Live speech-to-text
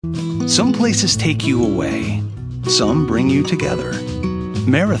Some places take you away. Some bring you together.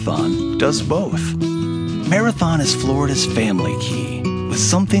 Marathon does both. Marathon is Florida's family key, with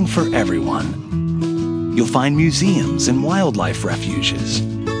something for everyone. You'll find museums and wildlife refuges,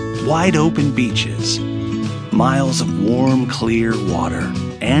 wide open beaches, miles of warm, clear water,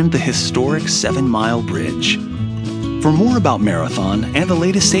 and the historic 7-mile bridge. For more about Marathon and the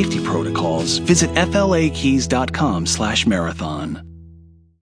latest safety protocols, visit flakeys.com/marathon.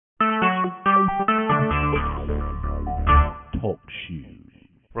 Talk shoes.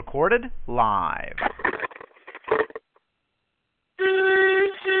 Recorded live.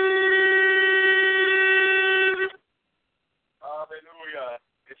 Hallelujah.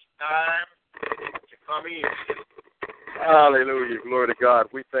 It's time to come in. Hallelujah. Glory to God.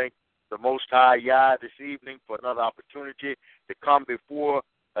 We thank the Most High Yah this evening for another opportunity to come before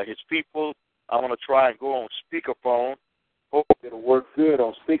His people. I want to try and go on speakerphone. Hope it'll work good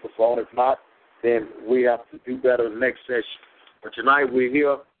on speakerphone. If not, then we have to do better in the next session. But tonight we're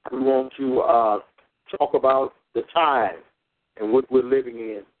here. We want to talk about the time and what we're living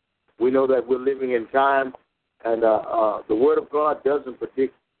in. We know that we're living in time, and the Word of God doesn't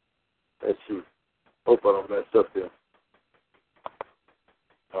predict. Let's see. Hope I don't mess up there.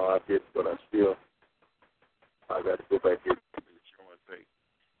 I did, but I got to go back here to the showing page.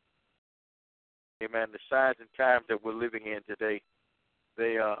 Amen. The signs and times that we're living in today,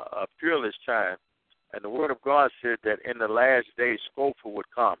 they are a peerless time. And the Word of God said that in the last days, Scoffer would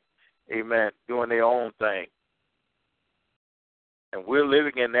come. Amen. Doing their own thing. And we're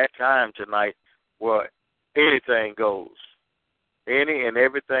living in that time tonight where anything goes. Any and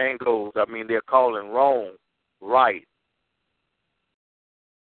everything goes. I mean, they're calling wrong right.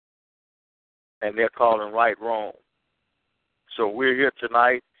 And they're calling right wrong. So we're here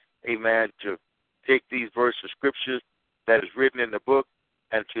tonight, amen, to take these verses of scriptures that is written in the book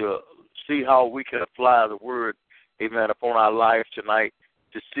and to see how we can apply the word, amen, upon our lives tonight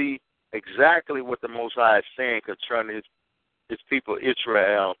to see exactly what the Most High is saying concerning his people,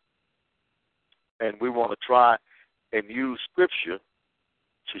 Israel. And we want to try and use scripture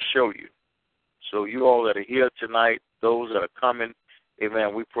to show you. So you all that are here tonight, those that are coming,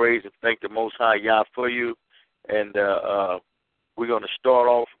 amen, we praise and thank the Most High Yah for you. And we're going to start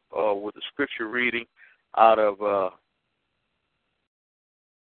off with a scripture reading out of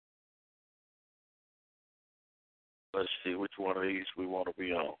let's see which one of these we want to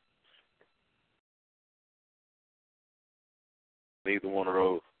be on. Neither one of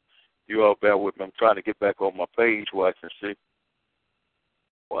those. You all bear with me. I'm trying to get back on my page where I can see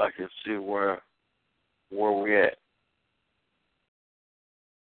where we're at.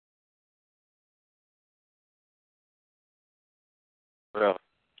 Well,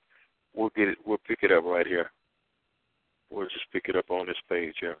 we'll get it. We'll pick it up right here. We'll just pick it up on this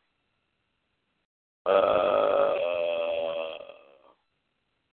page here.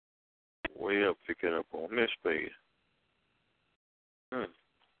 We'll pick it up on this page.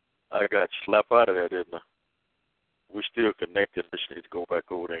 I got slapped out of there, didn't I? We're still connected. I just need to go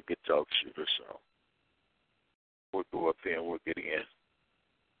back over there and get talk shooter. So we'll go up there and we'll get in.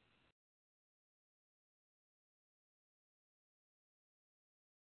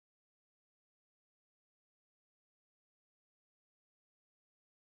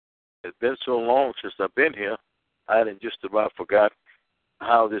 It's been so long since I've been here, I hadn't just about forgot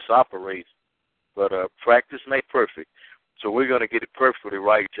how this operates. But practice makes perfect. So we're going to get it perfectly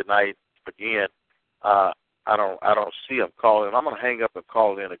right tonight. Again, I don't see them calling. I'm going to hang up and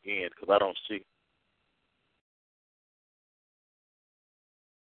call in again because I don't see.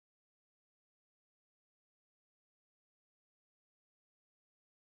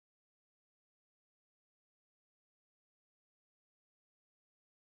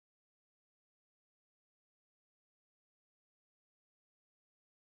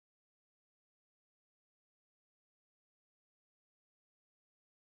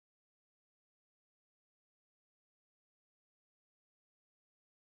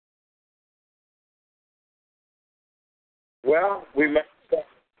 Well, we messed up.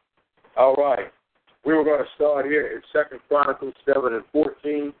 All right. We were going to start here in 2 Chronicles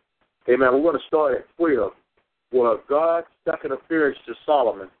 7:14. Amen. We're going to start at 12. Well, God's second appearance to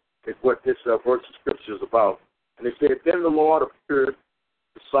Solomon is what this verse of scripture is about. And it said, Then the Lord appeared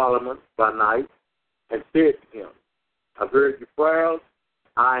to Solomon by night and said to him, I've heard your prayers.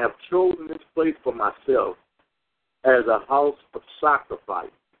 I have chosen this place for myself as a house of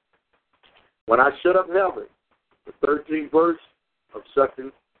sacrifice. When I shut up heaven, the 13th verse of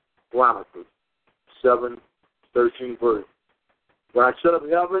 2 Chronicles 7:13 verse. When I shut up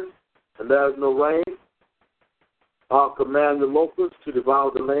heaven and there is no rain, I'll command the locusts to devour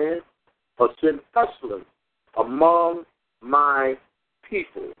the land, or send pestilence among my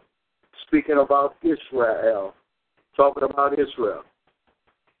people. Speaking about Israel, talking about Israel.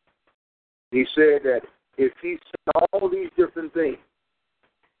 He said that if he sent all these different things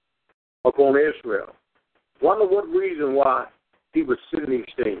upon Israel, wonder what reason why he was sending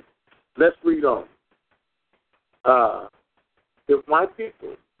these things. Let's read on. If my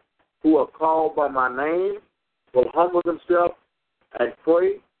people who are called by my name will humble themselves and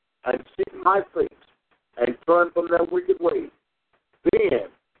pray and seek my face and turn from their wicked ways, then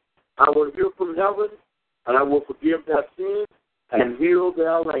I will hear from heaven and I will forgive their sins and heal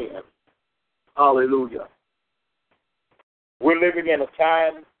their land. Hallelujah. We're living in a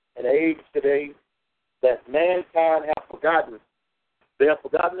time and age today that mankind have forgotten. They have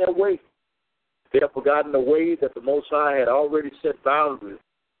forgotten their way. They have forgotten the way that the Most High had already set boundaries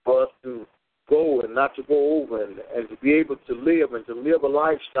for us to go and not to go over and to be able to live and to live a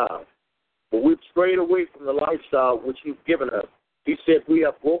lifestyle. But we've strayed away from the lifestyle which He's given us. He said we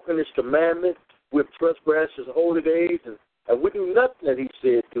have broken His commandments, we've transgressed His holy days, and we do nothing that He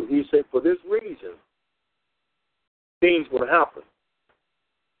said to. He said for this reason, things will happen.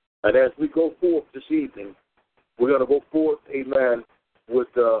 And as we go forth this evening, we're going to go forth, amen, with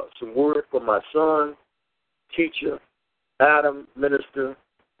some word from my son, teacher, Adam, Minister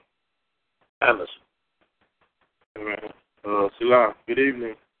Emerson. Amen. Salam, good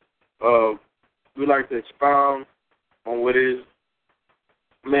evening. We'd like to expound on what is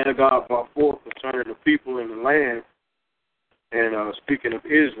man of God brought forth concerning the people in the land, and speaking of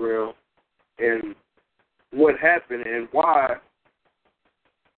Israel, and what happened and why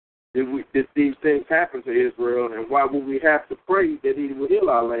did these things happen to Israel, and why would we have to pray that He would heal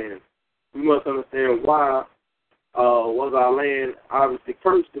our land? We must understand why was our land obviously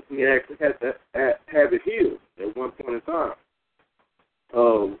cursed if we actually had to have it healed at one point in time.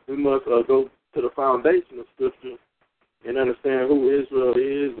 We must go to the foundation of Scripture and understand who Israel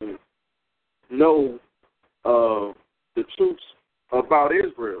is and know the truths about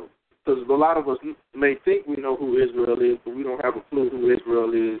Israel. Because a lot of us may think we know who Israel is, but we don't have a clue who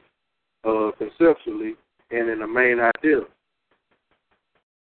Israel is conceptually and in the main idea.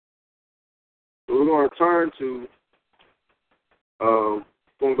 So we're going to turn to, going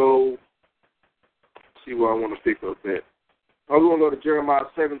to go see where I want to pick up at. I'm going to go to Jeremiah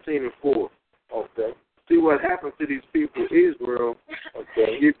 17:4. Okay. See what happened to these people, Israel,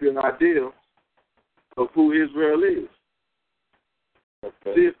 okay. Give you an idea of who Israel is.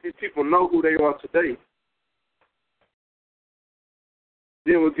 Okay. See if these people know who they are today,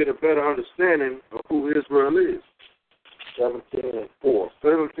 then we'll get a better understanding of who Israel is. 17:4.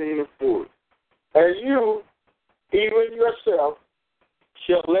 17:4. And you, even yourself,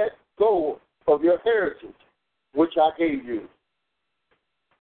 shall let go of your heritage, which I gave you.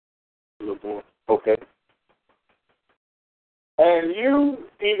 Okay. And you,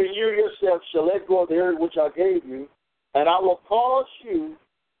 even you yourself, shall let go of the heritage which I gave you, and I will cause you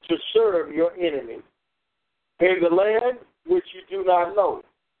to serve your enemy in the land which you do not know.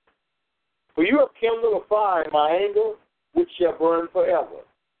 For you have kindled a fire in my anger, which shall burn forever.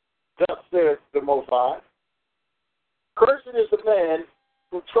 Thus saith the Most High. Cursed is the man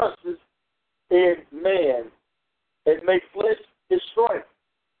who trusts in man and makes flesh his strength,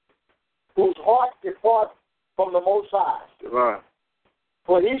 whose heart departs from the Most High. Right.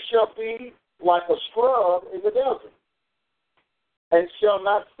 For he shall be like a scrub in the desert, and shall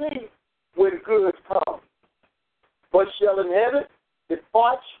not see when good come, but shall inhabit the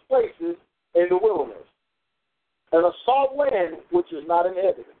parched places in the wilderness, and a salt land which is not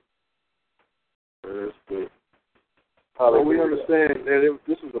inhabited. That's good. Well, we understand that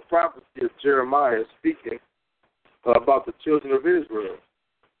this is a prophecy of Jeremiah speaking about the children of Israel.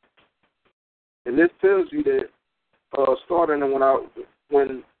 And this tells you that starting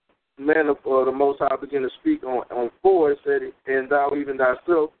when man of the Most High began to speak on 4, it said, and thou even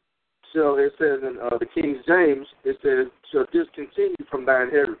thyself shall, it says in the King James, it says, shall discontinue from thine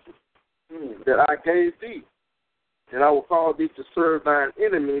heritage that I gave thee, and I will call thee to serve thine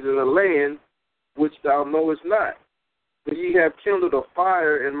enemies in a land which thou knowest not. For ye have kindled a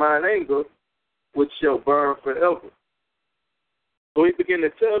fire in mine anger, which shall burn forever. So he began to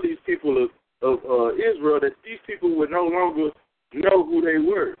tell these people of Israel that these people would no longer know who they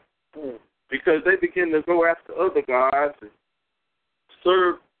were, because they began to go after other gods and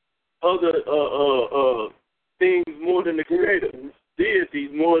serve other things more than the Creator,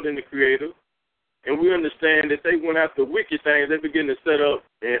 deities more than the Creator. And we understand that they went after wicked things. They began to set up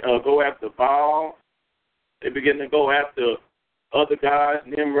and go after Baal. They began to go after other gods,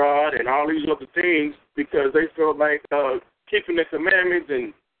 Nimrod, and all these other things, because they felt like keeping the commandments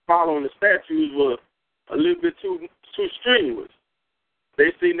and following the statutes was a little bit too strenuous.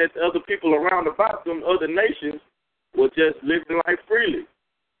 They seen that the other people around about them, other nations, were just living life freely.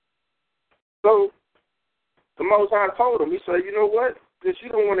 So the Most High told him, he said, you know what? Since you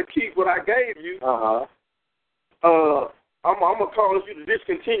don't want to keep what I gave you, I'm going to cause you to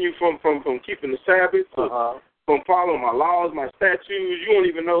discontinue from keeping the Sabbath, from following my laws, my statutes. You don't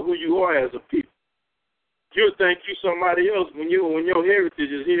even know who you are as a people. You'll think you somebody else when your heritage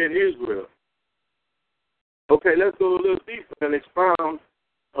is here in Israel. Okay, let's go a little deeper and expound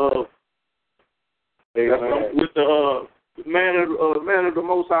with the man of the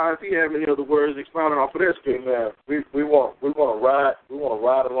Most High. If he have any other words, expounding off of that scripture. We want to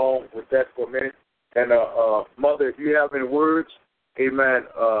ride along with that for a minute. And Mother, if you have any words, amen,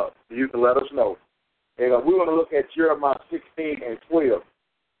 you can let us know. And we're going to look at Jeremiah 16 and 12.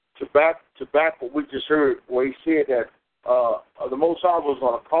 To back what we just heard, where he said that the Most High was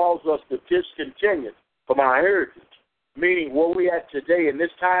going to cause us to discontinue from our heritage, meaning where we at today in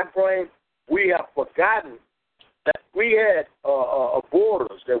this time frame, we have forgotten that we had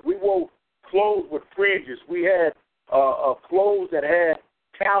borders, that we wore clothes with fringes. We had clothes that had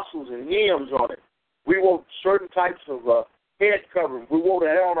tassels and hems on it. We wore certain types of head covering. We wore the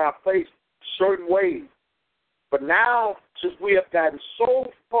hair on our face certain ways. But now, since we have gotten so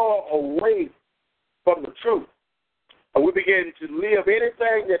far away from the truth, and we begin to live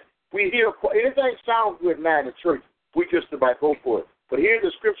anything that we hear, anything sounds good now in the church, we just about go for it. But here's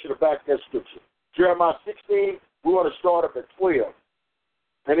the scripture to back that scripture. Jeremiah 16, we want to start up at 12.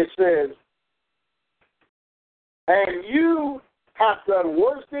 And it says, and you have done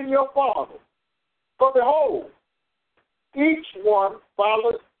worse than your father. For behold, each one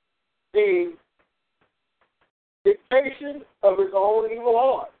follows the dictation of his own evil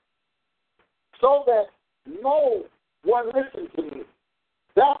heart, so that no one listens to me.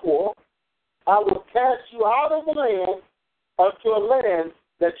 Therefore, I will cast you out of the land unto a land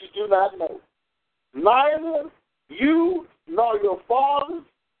that you do not know, neither you nor your fathers,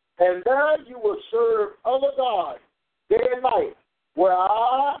 and there you will serve other gods day and night, where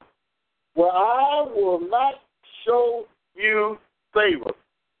I will not show you favor.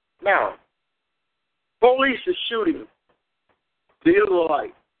 Now, police is shooting the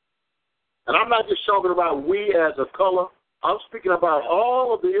Israelites. And I'm not just talking about we as a color. I'm speaking about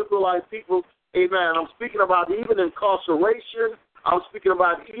all of the Israelite people. Amen. I'm speaking about even incarceration. I'm speaking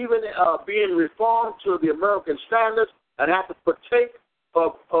about even being reformed to the American standards and have to partake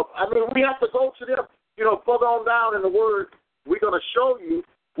of we have to go to them, further on down in the Word. We're going to show you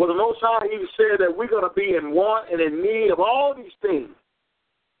where the Most High even said that we're going to be in want and in need of all these things.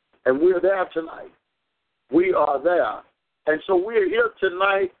 And we're there tonight. We are there. And so we're here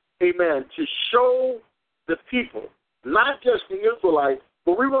tonight, amen, to show the people, not just the Israelites,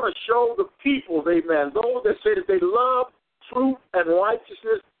 but we want to show the people, amen, those that say that they love truth and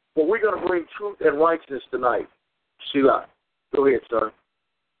righteousness, but we're going to bring truth and righteousness tonight. Sheila, go ahead, sir.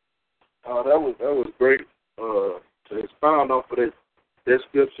 That was great to expound off of that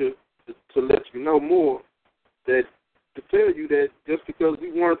scripture to let you know more, that to tell you that just because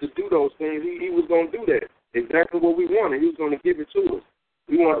we wanted to do those things, he was going to do that. Exactly what we wanted. He was going to give it to us.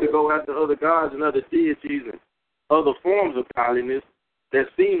 We wanted to go after other gods and other deities and other forms of godliness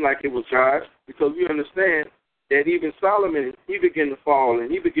that seemed like it was God, because we understand that even Solomon, he began to fall and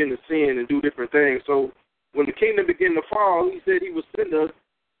he began to sin and do different things. So when the kingdom began to fall, he said he would send us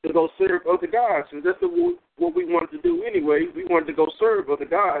to go serve other gods. And that's what we wanted to do anyway. We wanted to go serve other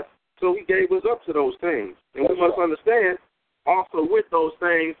gods. So he gave us up to those things. And we must understand also with those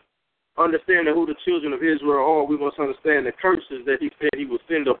things, understanding who the children of Israel are, we must understand the curses that he said he would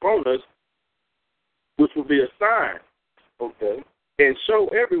send upon us, which will be a sign, okay, and show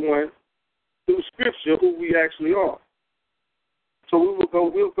everyone through Scripture who we actually are. So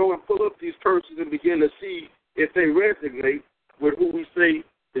we'll go and pull up these curses and begin to see if they resonate with who we say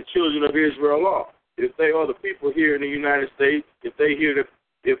the children of Israel are. If they are the people here in the United States, if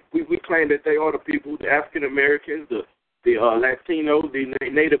we claim that they are the people, the African Americans, the Latinos, the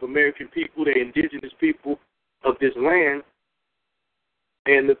Native American people, the indigenous people of this land,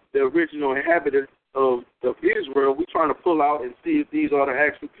 and the original inhabitants of Israel, we're trying to pull out and see if these are the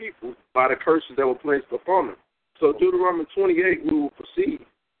actual people by the curses that were placed upon them. So Deuteronomy 28, we will proceed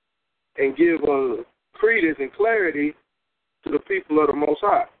and give credence and clarity to the people of the Most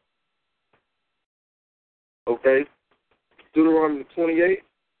High. Okay? Deuteronomy 28.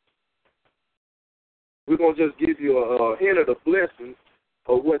 We're going to just give you a hint of the blessings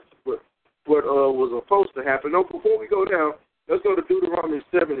of what was supposed to happen. No, before we go down, let's go to Deuteronomy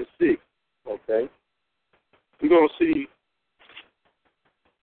 7 and 6. Okay? We're going to see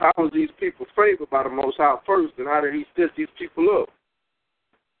How was these people favored by the Most High first, and how did he set these people up?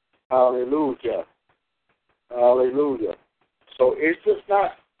 Hallelujah. Hallelujah. So it's just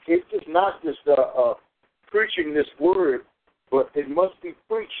not just preaching this word, but it must be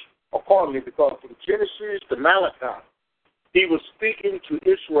preached accordingly, because from Genesis to Malachi, he was speaking to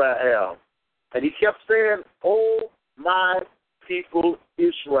Israel, and he kept saying, "Oh, my people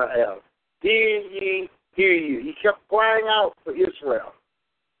Israel, hear ye, hear ye." He kept crying out for Israel.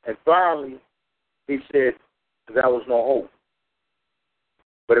 And finally, he said there was no hope.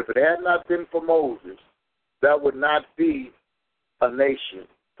 But if it had not been for Moses, there would not be a nation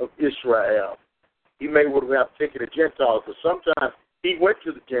of Israel. He may would have taken the Gentiles, but sometimes he went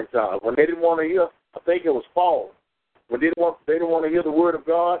to the Gentiles. When they didn't want to hear, I think it was Paul. When they didn't want to hear the word of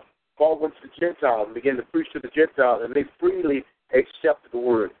God, Paul went to the Gentiles and began to preach to the Gentiles, and they freely accepted the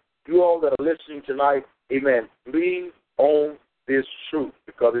word. You all that are listening tonight, amen, believe on this truth,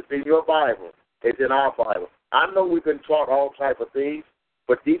 because it's in your Bible. It's in our Bible. I know we've been taught all type of things,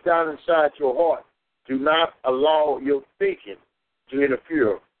 but deep down inside your heart, do not allow your thinking to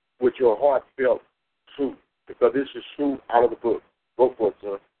interfere with your heartfelt truth, because this is truth out of the book. Go for it,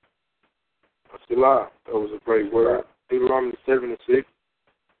 son. Selah, that was a great word. Deuteronomy 7:6.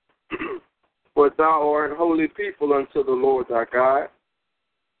 For thou art an holy people unto the Lord thy God.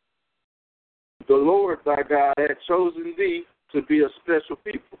 The Lord thy God hath chosen thee to be a special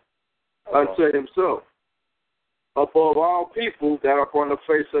people unto himself, above all people that are upon the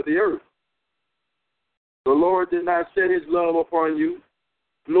face of the earth. The Lord did not set his love upon you,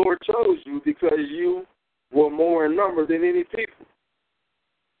 nor chose you, because you were more in number than any people,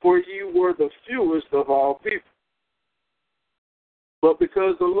 for you were the fewest of all people. But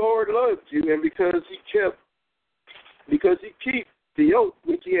because the Lord loved you, and because he kept the oath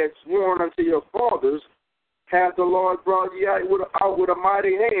which he had sworn unto your fathers, hath the Lord brought you out with a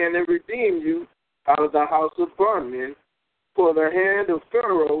mighty hand, and redeemed you out of the house of bondmen, for the hand of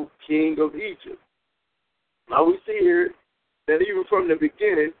Pharaoh, king of Egypt. Now we see here that even from the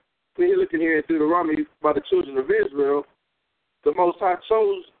beginning, when you're looking here in Deuteronomy by the children of Israel, the Most High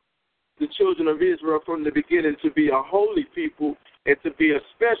chose the children of Israel from the beginning to be a holy people and to be a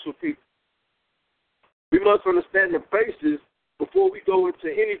special people. We must understand the basis before we go into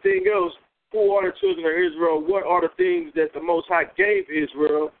anything else. Who are the children of Israel? What are the things that the Most High gave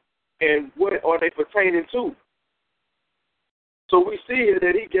Israel, and what are they pertaining to? So we see here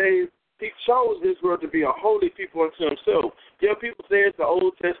that he chose Israel to be a holy people unto himself. Yeah, people say it's the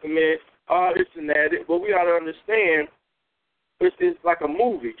Old Testament, this and that, but we ought to understand it's like a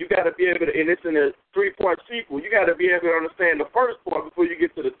movie. You got to be able to, and it's in a 3-part sequel, you got to be able to understand the first part before you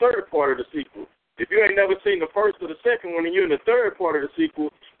get to the third part of the sequel. If you ain't never seen the first or the second one and you're in the third part of the sequel,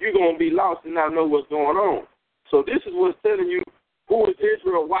 you're going to be lost and not know what's going on. So this is what's telling you who is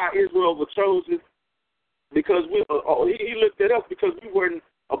Israel, why Israel was chosen, because he looked it up because we weren't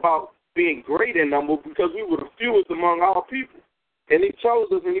about being great in number, because we were the fewest among all people. And he chose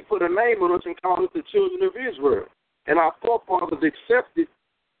us and he put a name on us and called us the children of Israel. And our forefathers accepted,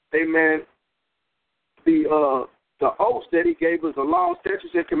 amen, the oaths that he gave us, the laws,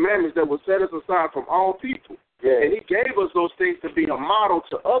 statutes, and commandments that would set us aside from all people. Yeah. And he gave us those things to be a model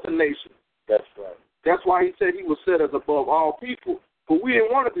to other nations. That's right. That's why he said he was set as above all people. But we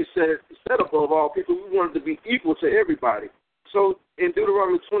didn't want to be set above all people. We wanted to be equal to everybody. So in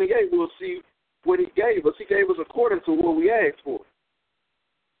Deuteronomy 28, we'll see what he gave us. He gave us according to what we asked for.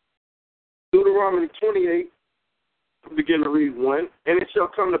 Deuteronomy 28, begin to read 1. And it shall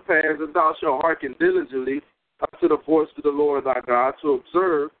come to pass that thou shalt hearken diligently unto the voice of the Lord thy God, to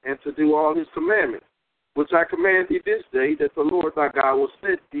observe and to do all his commandments, which I command thee this day, that the Lord thy God will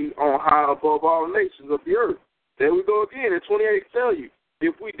set thee on high above all nations of the earth. There we go again. In 28 tell you,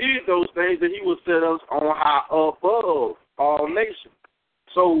 if we did those things, then he will set us on high above all nations.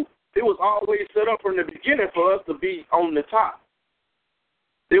 So it was always set up from the beginning for us to be on the top.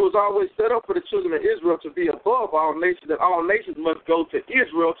 It was always set up for the children of Israel to be above all nations, that all nations must go to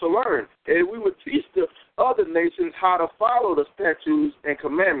Israel to learn. And we would teach the other nations how to follow the statutes and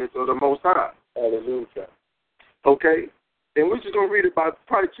commandments of the Most High. Hallelujah. Okay? And we're just going to read about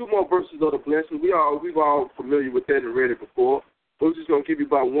probably 2 more verses of the blessing. We've all familiar with that and read it before. But we're just going to give you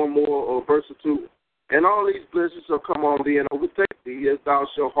about 1 more verse or 2. And all these blessings shall come on thee and overtake thee, as thou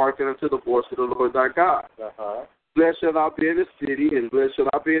shalt hearken unto the voice of the Lord thy God. Blessed shall thou be in the city, and blessed shall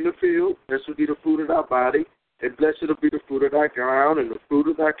thou be in the field. Blessed shall be the fruit of thy body, and blessed shall be the fruit of thy ground, and the fruit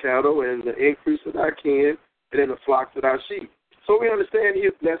of thy cattle, and the increase of thy kin, and in the flocks of thy sheep. So we understand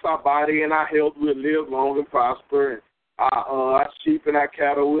he'll bless our body, and our health will live long and prosper, and our sheep and our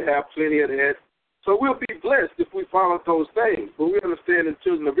cattle will have plenty of that. So we'll be blessed if we follow those things. But we understand the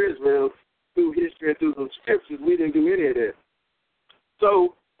children of Israel, through history and through the scriptures, we didn't do any of that.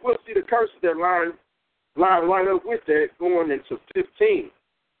 So we'll see the curses that line right up with that going into 15.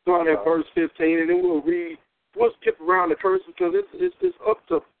 Starting at verse 15, and then we'll skip around the curses because it's up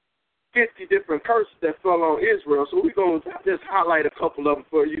to 50 different curses that fell on Israel. So we're going to just highlight a couple of them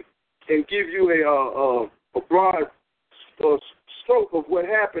for you and give you a broad stroke of what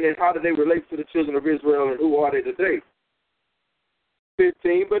happened and how do they relate to the children of Israel and who are they today.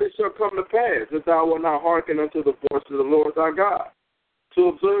 15, but it shall come to pass that thou wilt not hearken unto the voice of the Lord thy God, to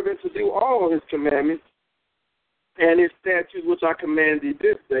observe and to do all his commandments and his statutes which I command thee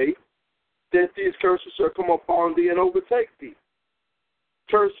this day, that these curses shall come upon thee and overtake thee.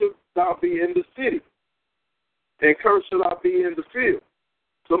 Cursed shalt thou be in the city, and cursed shalt thou be in the field.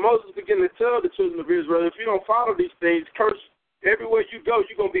 So Moses began to tell the children of Israel, if you don't follow these things, curse everywhere you go,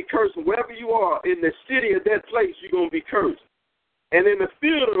 you're going to be cursed. And wherever you are, in the city of that place, you're going to be cursed. And in the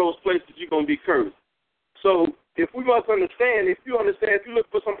field of those places, you're going to be cursed. So if we must understand, if you look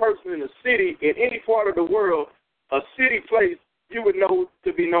for some person in a city, in any part of the world, a city place, you would know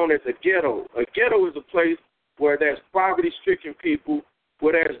to be known as a ghetto. A ghetto is a place where there's poverty-stricken people,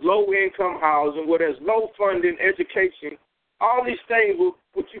 where there's low-income housing, where there's low-funding education. All these things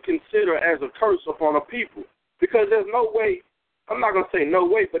what you consider as a curse upon a people. Because there's no way, I'm not going to say no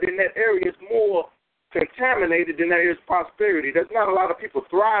way, but in that area it's more contaminated than there is prosperity. There's not a lot of people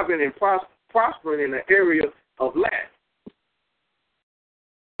thriving and prospering in the area of lack.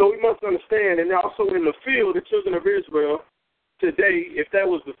 So we must understand, and also in the field, the children of Israel today, if that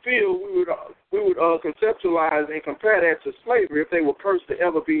was the field, we would conceptualize and compare that to slavery if they were cursed to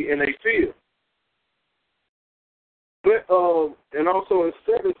ever be in a field. But and also in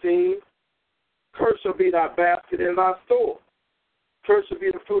 17, cursed shall be thy basket and thy store. Cursed shall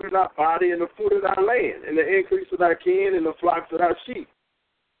be the fruit of thy body and the fruit of thy land, and the increase of thy kin and the flocks of thy sheep.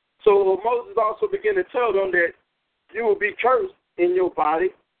 So Moses also began to tell them that you will be cursed in your body.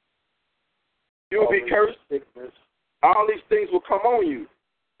 You will be cursed. All these things will come on you.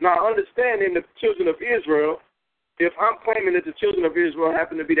 Now, understanding the children of Israel, if I'm claiming that the children of Israel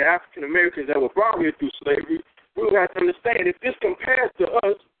happen to be the African Americans that were brought here through slavery, we would have to understand if this compares to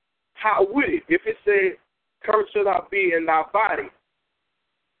us, how would it? If it said, cursed shall thou be in thy body.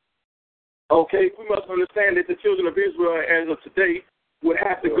 Okay, we must understand that the children of Israel, as of today, would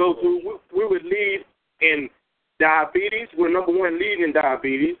have to go through, we would lead in diabetes. We're number one leading in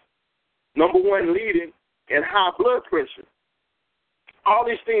diabetes. Number one leading in high blood pressure. All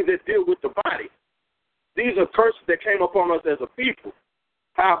these things that deal with the body. These are curses that came upon us as a people.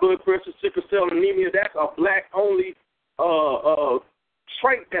 High blood pressure, sickle cell anemia, that's a black-only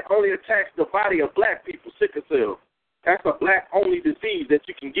trait that only attacks the body of black people, sickle cell. That's a black-only disease that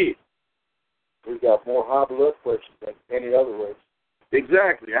you can get. We got more high blood pressure than any other race.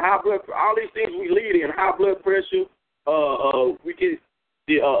 Exactly. High blood, all these things we lead in, high blood pressure, we get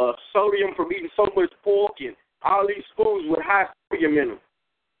the sodium from eating so much pork and all these foods with high sodium in them.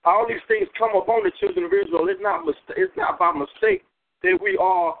 All these things come upon the children of Israel. It's not by mistake that we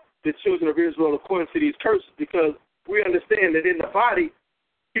are the children of Israel according to these curses, because we understand that in the body,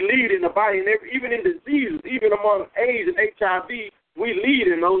 we lead in the body, and even in diseases, even among AIDS and HIV, we lead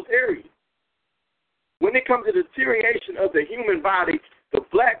in those areas. When it comes to the deterioration of the human body, the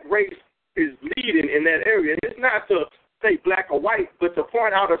black race is leading in that area. And it's not to say black or white, but to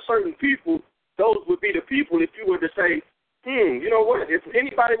point out a certain people, those would be the people if you were to say, you know what, if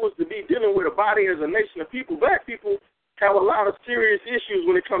anybody was to be dealing with a body as a nation of people, black people have a lot of serious issues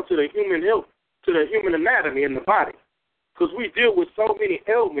when it comes to the human health, to the human anatomy in the body. Because we deal with so many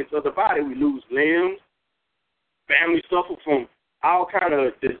ailments of the body. We lose limbs. Families suffer from all kind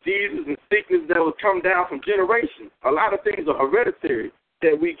of diseases and sickness that will come down from generations. A lot of things are hereditary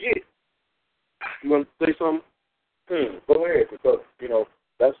that we get. You want to say something? Go ahead, because,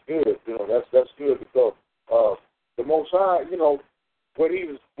 that's good. That's good because the Most High, what he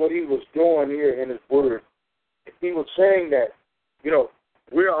was doing here in his word, he was saying that,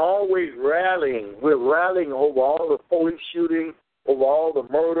 we're always rallying. We're rallying over all the police shooting, over all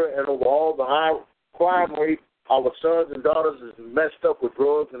the murder, and over all the high crime rate. Our sons and daughters is messed up with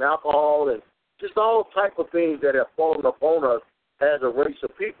drugs and alcohol and just all type of things that have fallen upon us as a race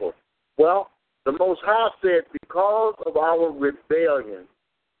of people. Well, the Most High said, because of our rebellion,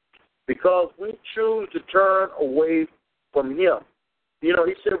 because we choose to turn away from him. He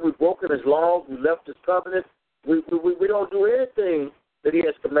said we've broken his laws, we left his covenant. We don't do anything that he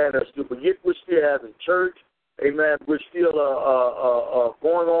has commanded us to do, but yet we're still having church. Amen. We're still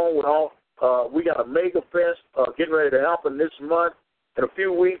going on with all. We got a mega fest getting ready to happen this month in a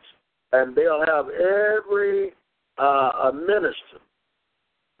few weeks. and they'll have every a minister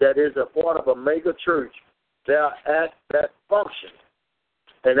that is a part of a mega church there at that function.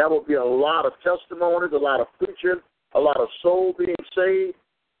 And there will be a lot of testimonies, a lot of preaching, a lot of souls being saved.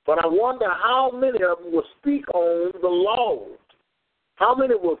 But I wonder how many of them will speak on the laws. How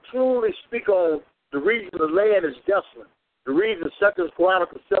many will truly speak on the reason the land is desolate, the reason 2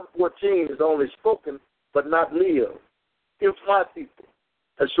 Chronicles 7:14 is only spoken but not lived. It's my people.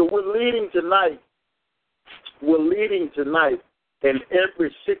 And so we're leading tonight in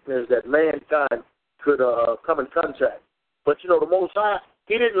every sickness that mankind could come in contact. But, you know, the Most High,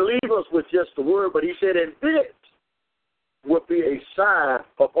 he didn't leave us with just the word, but he said, and this will be a sign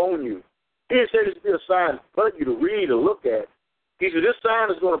upon you. He didn't say this will be a sign for you to read or look at. He said, this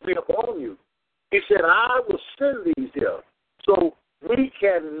sign is going to be upon you. He said, I will send these here. So we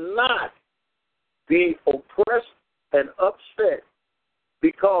cannot be oppressed and upset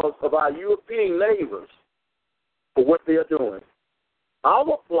because of our European neighbors for what they are doing.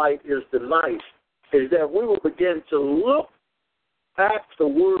 Our plight is tonight is that we will begin to look at the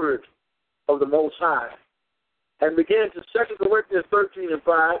word of the Most High and begin to 2 Corinthians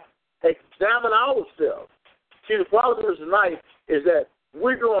 13:5 examine ourselves. See, the problem is tonight is that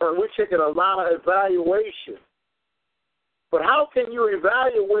we're taking a lot of evaluation. But how can you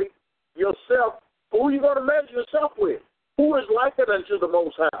evaluate yourself? Who are you going to measure yourself with? Who is like it unto the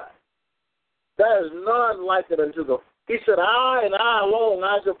Most High? There is none like it unto the. He said, I and I alone,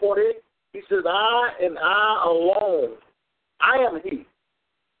 Isaiah 48. He says, I and I alone. I am he.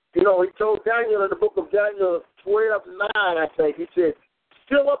 You know, he told Daniel in the book of Daniel 12:9, I think, he said,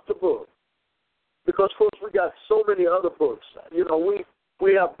 fill up the book. Because, of course, we got so many other books. You know,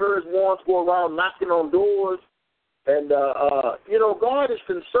 we have birds once go around knocking on doors. And, you know, God is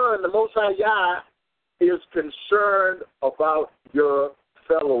concerned, the Most High Yah is concerned about your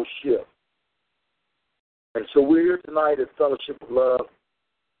fellowship. And so we're here tonight at Fellowship of Love.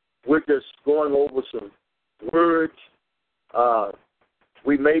 We're just going over some words.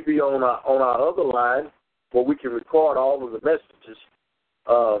 We may be on our other line where we can record all of the messages.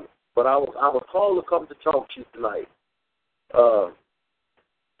 But I was called to come to talk to you tonight.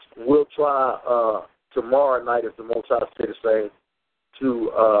 We'll try tomorrow night, if the Most High say the same,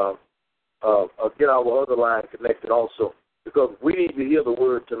 to get our other line connected also, because we need to hear the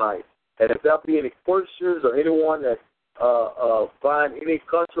word tonight. And if there be any questions or anyone that find any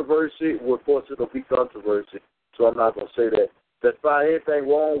controversy, well, of course it'll be controversy, so I'm not going to say that. That find anything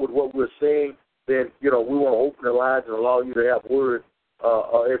wrong with what we're saying, then, you know, we want to open the lines and allow you to have word.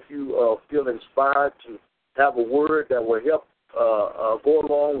 If you feel inspired to have a word that will help go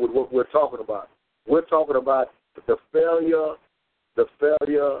along with what we're talking about. We're talking about the failure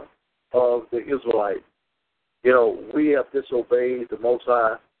of the Israelites. You know, we have disobeyed the Most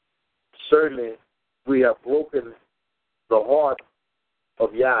High. Certainly, we have broken the heart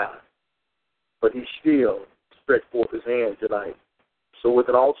of Yah, but he still stretched forth his hand tonight. So with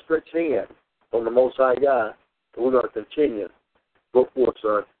an outstretched hand from the Most High Yah, we're going to continue. Go forth,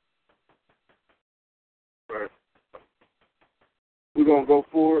 son. Right. We're going to go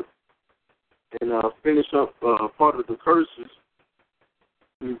forward and finish up part of the curses.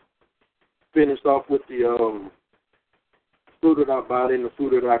 We finished off with the fruit of our body and the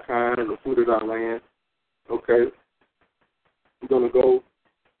fruit of our kind and the fruit of our land. Okay. We're going to go.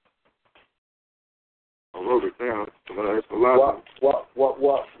 I wrote it down. It's a lot.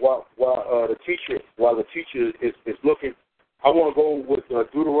 While the teacher is looking, I want to go with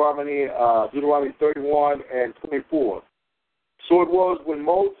Deuteronomy 31 and 24. So it was when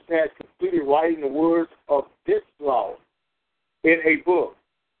Moses had completed writing the words of this law in a book.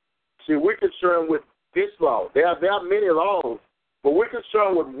 See, we're concerned with this law. There are many laws, but we're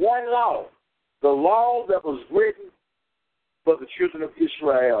concerned with one law, the law that was written for the children of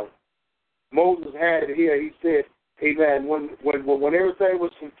Israel. Moses had it here. He said, amen, when everything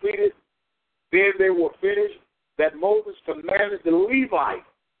was completed, then they were finished, that Moses commanded the Levites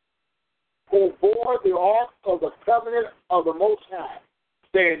who bore the ark of the covenant of the Most High,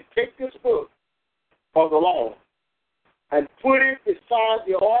 saying, take this book of the law and put it beside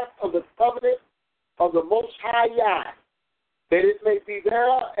the ark of the covenant of the Most High Yah, that it may be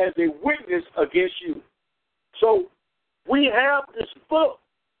there as a witness against you. So we have this book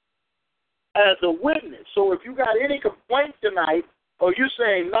as a witness. So if you got any complaint tonight, or you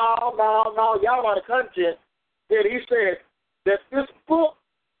saying, no, y'all out of content, then he said that this book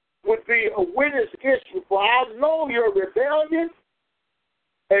would be a witness against you, for I know your rebellion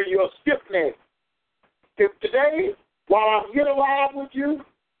and your stiff-neck. If today, while I'm here alive with you,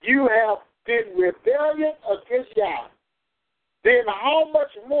 you have been rebellion against Yah. then how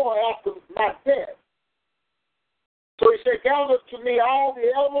much more after my death? So he said, gather to me all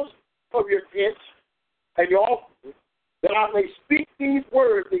the elders of your tents and your officers, that I may speak these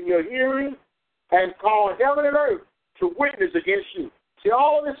words in your hearing and call heaven and earth to witness against you. See,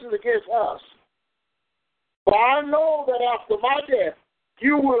 all this is against us. For I know that after my death,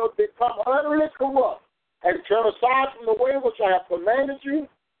 you will become utterly corrupt and turn aside from the way which I have commanded you,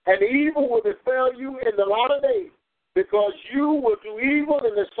 and evil will befall you in the latter days, because you will do evil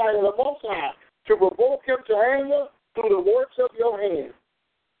in the sight of the Most High, to provoke him to anger through the works of your hands.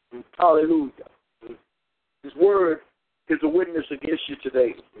 Hallelujah. His word is a witness against you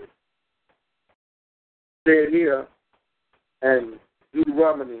today. Said here in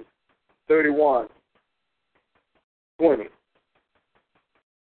Deuteronomy 31:20,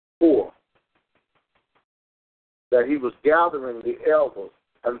 that he was gathering the elders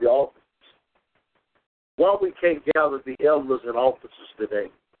and the officers. Why we can't gather the elders and officers today?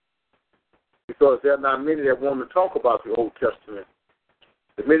 Because there are not many that want to talk about the Old Testament.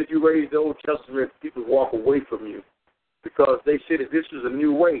 The minute you raise the Old Testament, people walk away from you because they say that this is a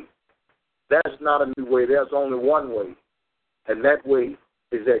new way. That's not a new way. There's only one way. And that way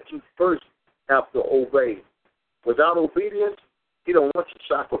is that you first have to obey. Without obedience, he don't want you to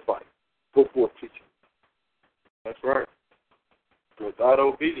sacrifice before teaching. That's right. Without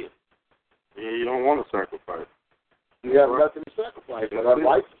obedience, you don't want to sacrifice. You have nothing to sacrifice.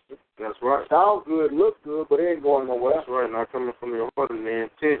 That's right. Sounds good, look good, but it ain't going nowhere. That's right. Not coming from your heart, and the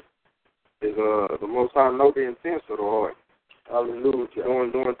intent is the Most High know the intents of the heart. Hallelujah.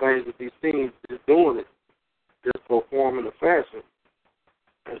 Doing things with these things, just doing it, just for form and the fashion.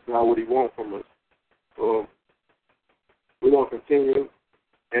 That's not what he wants from us. So we're going to continue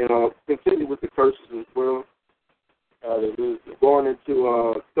and continue with the curses as well. Hallelujah. Going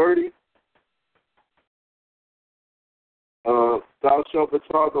into 30. Thou shalt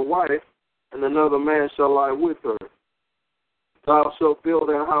betroth a wife, and another man shall lie with her. Thou shalt build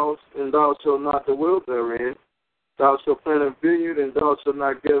a house, and thou shalt not dwell therein. Thou shalt plant a vineyard, and thou shalt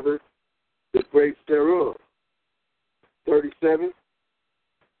not gather the grapes thereof. 37.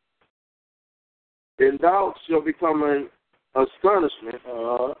 And thou shalt become an astonishment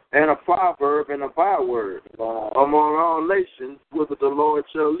and a proverb and a byword among all nations, whither the Lord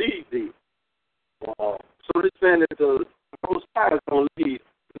shall lead thee. So this saying that the Most High is going to lead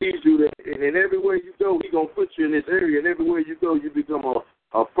you there, and everywhere you go, He's going to put you in this area, and everywhere you go, you become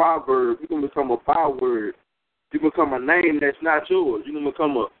a proverb. You're going to become a byword. You become a name that's not yours. You're going to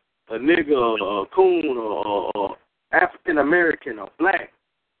become a nigger, a coon, or African American, or black.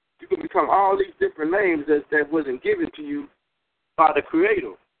 You can become all these different names that wasn't given to you by the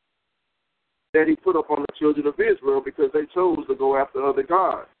Creator, that He put up on the children of Israel because they chose to go after other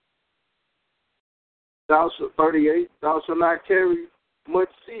gods. 38, thou shalt not carry much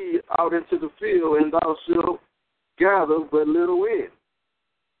seed out into the field, and thou shalt gather but little in,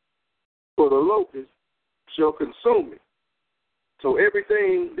 for the locust shall consume it. So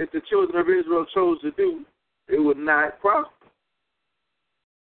everything that the children of Israel chose to do, it would not prosper.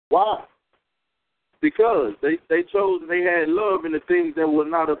 Why? Because they chose, they had love in the things that were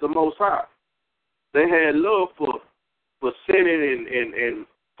not of the Most High. They had love for sinning and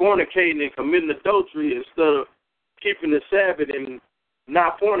fornicating and committing adultery instead of keeping the Sabbath and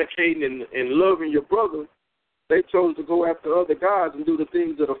not fornicating and loving your brother. They chose to go after other gods and do the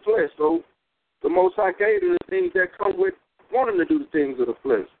things of the flesh. So the Most High gave them the things that come with wanting to do the things of the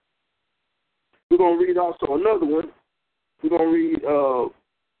flesh. We're going to read also another one. We're going to read,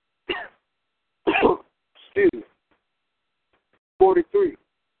 excuse me, 43.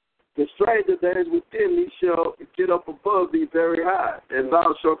 The stranger that is within thee shall get up above thee very high, and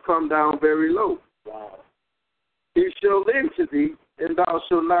thou shalt come down very low. Wow. He shall lend to thee, and thou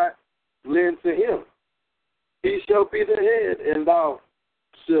shalt not lend to him. He shall be the head, and thou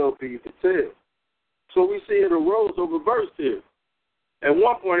shalt be the tail. So we see it arose over verse here. At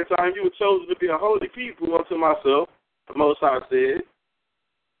one point in time, you were chosen to be a holy people unto myself, the Most High said,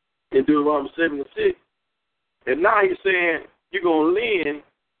 in Deuteronomy 7:6. And now he's saying you're going to lend,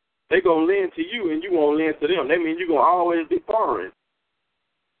 they're going to lend to you, and you're going to lend to them. That means you're going to always be borrowing.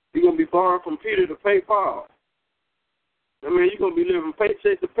 You're going to be borrowing from Peter to pay Paul. I mean, you're going to be living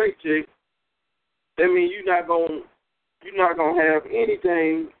paycheck to paycheck. That means you're not going to have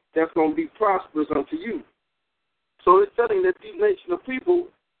anything that's going to be prosperous unto you. So it's telling that these nation of people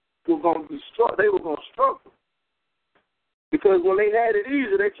were going to be they were going to struggle. Because when they had it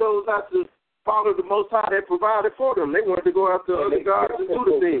easy, they chose not to follow the Most High that provided for them. They wanted to go after other gods and do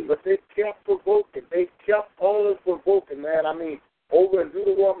the things. But they kept provoking. They kept on provoking, man. I mean, over in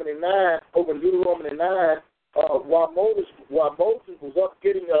Deuteronomy 9, while Moses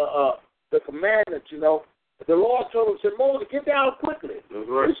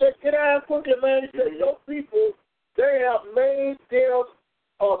said, get out quickly, man. He said, those people, they have made them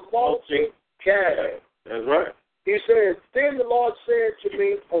a multi-calf. That's right. He said, then the Lord said to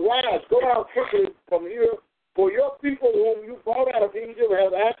me, arise, go out quickly from here, for your people whom you brought out of Egypt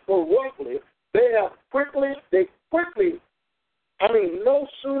have acted roughly. They quickly, no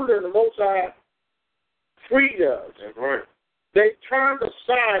sooner than the Most High freed us. That's right. They turned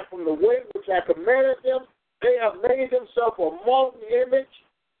aside from the way which I commanded them. They have made themselves a molten image.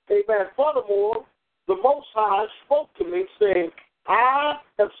 Amen. Furthermore, the Most High spoke to me, saying, I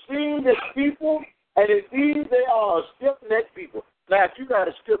have seen this people, and indeed they are a stiff-necked people. Now, if you got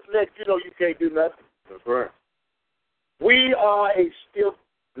a stiff neck, you know you can't do nothing. That's right. We are a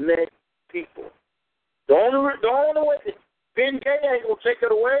stiff-necked people. The only way that Ben Gay ain't going to take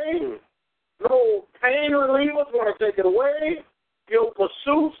it away. No pain relievers want to take it away. Your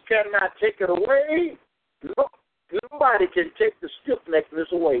pursuits cannot take it away. No, nobody can take the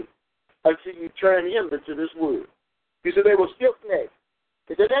stiff-neckedness away until you turn him into this word. He said they were stiff-necked.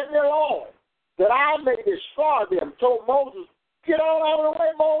 He said, that's their law, that I may destroy them. Told Moses, get on out of the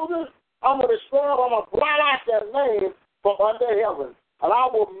way, Moses. I'm going to destroy them. I'm going to blot out their name from under heaven. And I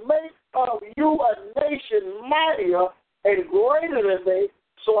will make of you a nation mightier and greater than they.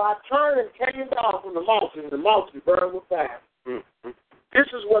 So I turned and came down from the mountain. The mountain burned with fire. Mm-hmm. This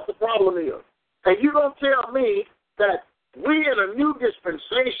is what the problem is. And you don't tell me that we in a new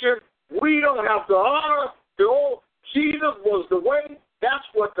dispensation, we don't have to honor the old Jesus was the way. That's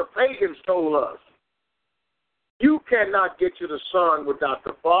what the pagans told us. You cannot get to the Son without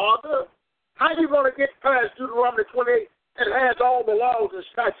the Father. How are you going to get past Deuteronomy 28 that has all the laws and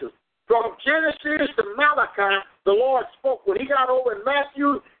statutes? From Genesis to Malachi, the Lord spoke. When he got over in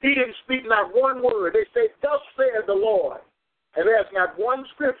Matthew, he didn't speak not one word. They say, thus said the Lord. And there's not one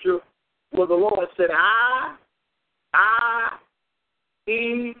scripture where the Lord said,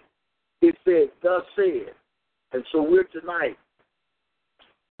 he, it said, thus said. And so we're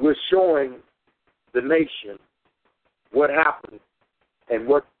showing the nation what happened and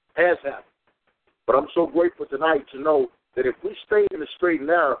what has happened. But I'm so grateful tonight to know that if we stay in the straight and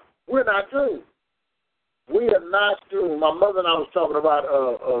narrow, we're not doomed. We are not doomed. My mother and I was talking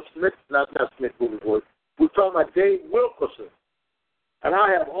about Smith, not Smith Boulevard. We were talking about Dave Wilkerson. And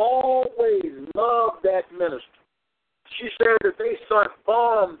I have always loved that minister. She said that they sent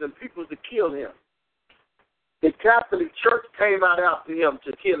bombs and people to kill him. The Catholic Church came out after him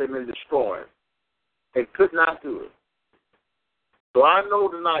to kill him and destroy him and could not do it. So I know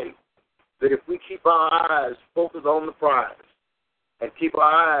tonight that if we keep our eyes focused on the prize and keep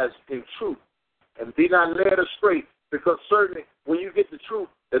our eyes in truth and be not led astray, because certainly when you get the truth,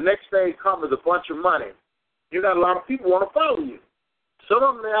 the next thing comes is a bunch of money. You got a lot of people want to follow you. Some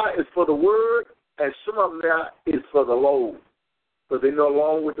of them now is for the word, and some of them now is for the load, because they know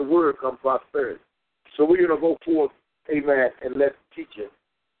along with the word comes prosperity. So we're going to go forth, amen, and let the teacher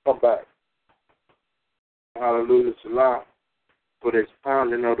come back. Hallelujah, salam. For the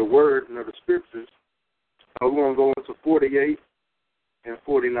expounding of the word and of the scriptures, we're going to go into 48 and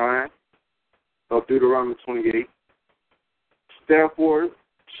 49 of Deuteronomy 28. Therefore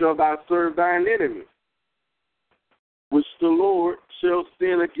shall thou serve thine enemies, which the Lord shall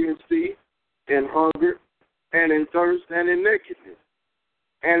send against thee in hunger and in thirst and in nakedness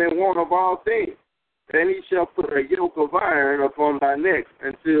and in want of all things. And he shall put a yoke of iron upon thy neck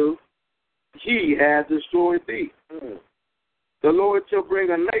until he hath destroyed thee. The Lord shall bring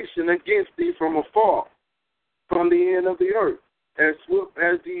a nation against thee from afar, from the end of the earth, as swift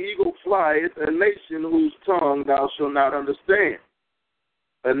as the eagle flieth, a nation whose tongue thou shalt not understand,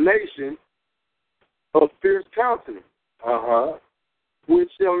 a nation of fierce countenance, which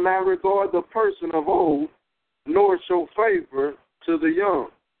shall not regard the person of old, nor show favor to the young.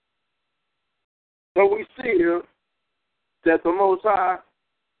 So we see here that the Most High,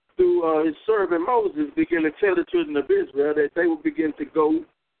 through his servant Moses, began to tell the children of Israel that they would begin to go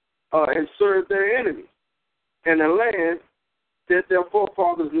and serve their enemies in a land that their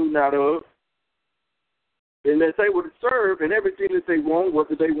forefathers knew not of, and that they would serve in everything that they want,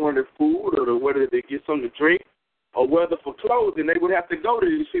 whether they wanted food or whether they get something to drink or whether for clothing, they would have to go to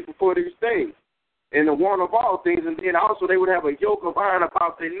these people for these things. And the want of all things, and then also they would have a yoke of iron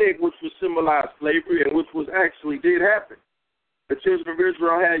about their neck, which would symbolize slavery, and which was actually did happen. The children of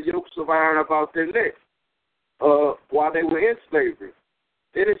Israel had yokes of iron about their neck while they were in slavery.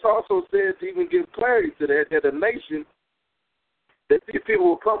 Then it's also said to even give clarity to that a nation, that these people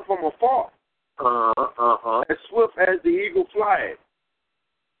will come from afar, as swift as the eagle flieth.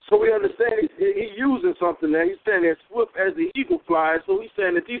 So we understand he's using something there. He's saying as swift as the eagle flies. So he's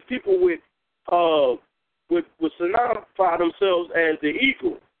saying that these people would personify themselves as the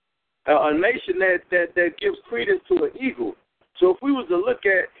eagle, a nation that gives credence to an eagle. So if we was to look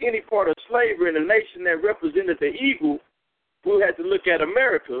at any part of slavery in a nation that represented the eagle, we had to look at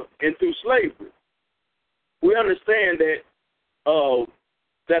America and through slavery. We understand that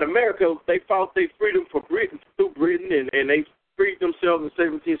America, they fought their freedom for Britain through Britain, and they freed themselves in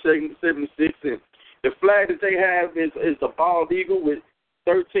 1776. And the flag that they have is a bald eagle with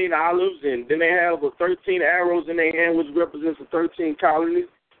 13 olives, and then they have 13 arrows in their hand, which represents the 13 colonies.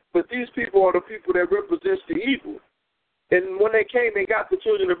 But these people are the people that represents the eagle. And when they came and got the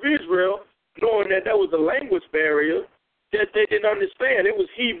children of Israel, knowing that there was a language barrier that they didn't understand, it was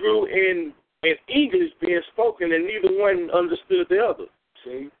Hebrew and English being spoken, and neither one understood the other.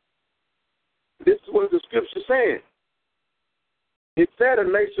 See? This is what the scripture said. It said a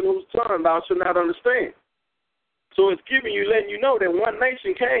nation whose tongue thou shalt not understand. So it's giving you, letting you know that one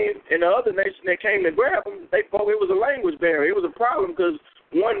nation came, and the other nation that came to grab them, they thought it was a language barrier. It was a problem because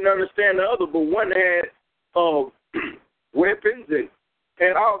one didn't understand the other, but one had weapons and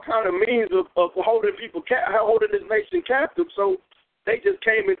had all kind of means of holding people, holding this nation captive. So they just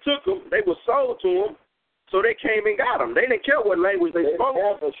came and took them. They were sold to them, so they came and got them. They didn't care what language they spoke.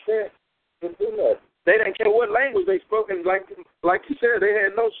 They didn't care what language they spoke, and like you said, they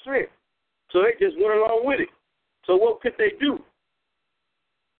had no strength. So they just went along with it. So what could they do?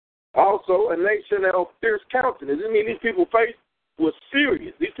 Also, a nation of fierce countenance. I mean, these people's face was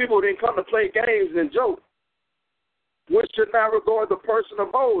serious. These people didn't come to play games and joke. We should not regard the person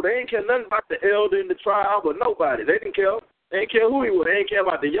of old. They didn't care nothing about the elder in the tribe or nobody. They didn't care. They didn't care who he was. They didn't care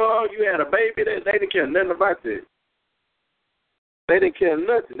about the young. You had a baby. They didn't care nothing about that. They didn't care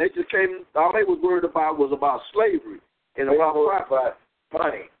nothing. They just came. All they was worried about was about slavery and about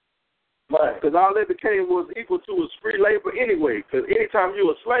money. Because all they became was equal to was free labor anyway. Because anytime you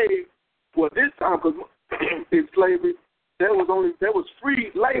were a slave, well, this time, because in slavery, there was free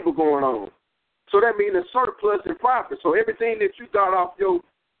labor going on. So that means a surplus in profit. So everything that you got off your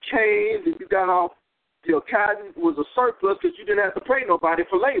cane, that you got off your cotton, was a surplus because you didn't have to pay nobody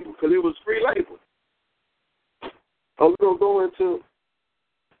for labor because it was free labor. We're going to go into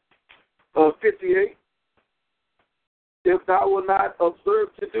 58. If thou wilt not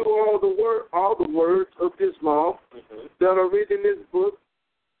observe to do all the words of this law that are written in this book,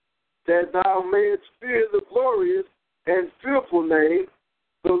 that thou mayest fear the glorious and fearful name,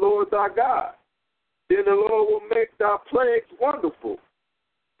 the Lord thy God, then the Lord will make thy plagues wonderful,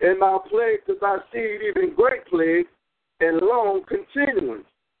 and thy plagues of thy seed even great plagues, and long continuance,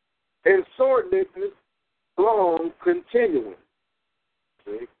 and soreness long continuance.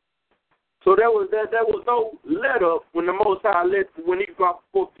 See? So there was no let up when the Most High when he brought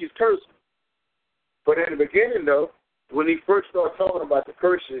forth these curses. But in the beginning, though, when he first started talking about the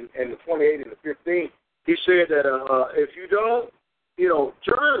curses in the 28 and the 15, he said that if you don't,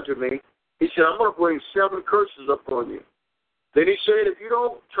 turn to me, he said, I'm going to bring 7 curses upon you. Then he said, if you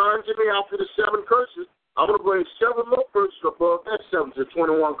don't turn to me after the 7 curses, I'm going to bring 7 more curses above that 7 to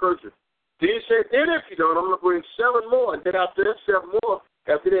 21 curses. Then he said, then if you don't, I'm going to bring 7 more. And then after that 7 more,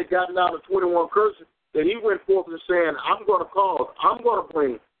 after they had gotten out of 21 curses, then he went forth and saying, I'm going to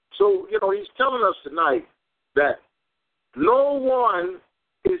bring. So, he's telling us tonight that no one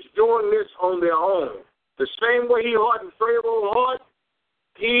is doing this on their own. The same way he hardened Pharaoh's heart,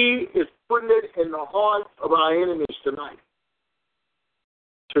 he is putting it in the hearts of our enemies tonight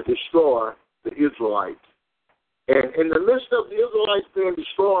to destroy the Israelites. And in the midst of the Israelites being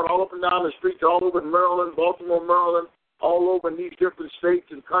destroyed all up and down the streets, all over Maryland, Baltimore, Maryland, all over in these different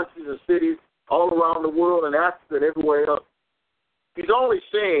states and countries and cities, all around the world and Africa and everywhere else, he's only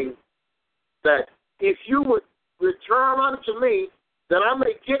saying that if you would return unto me, then I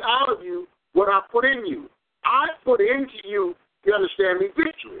may get out of you what I put in you. I put into you, you understand me,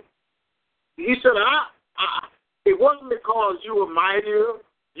 victory. He said, it wasn't because you were mightier,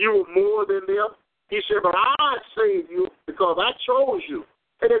 you were more than them. He said, but I saved you because I chose you.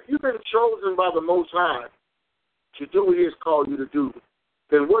 And if you've been chosen by the Most High to do what he has called you to do,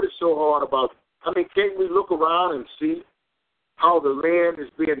 then what is so hard about it? Can't we look around and see how the land is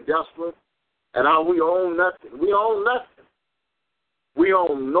being desolate and how we own nothing? We own nothing. We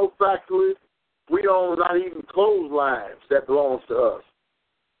own no factories. We own not even clotheslines that belongs to us.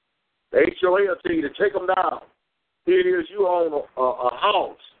 The HOA will tell you to take them down. Here it is, you own a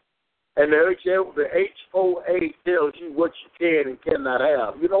house. And the HOA tells you what you can and cannot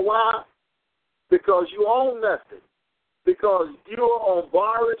have. You know why? Because you own nothing. Because you are on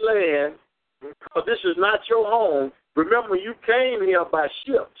borrowed land. Because this is not your home. Remember, you came here by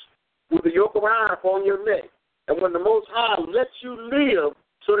ships with a yoke of iron upon your neck. And when the Most High lets you live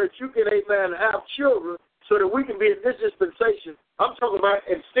so that you can, amen, have children, so that we can be in this dispensation I'm talking about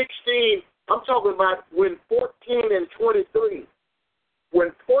in 16, I'm talking about when 14 and 23,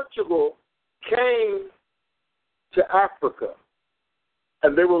 when Portugal came to Africa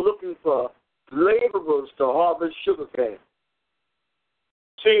and they were looking for laborers to harvest sugarcane.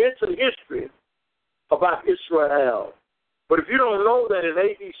 See, it's a history about Israel. But if you don't know that in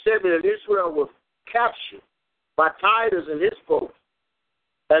AD 70 Israel was captured by Titus and his folks,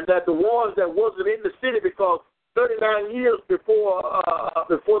 and that the ones that wasn't in the city, because 39 years before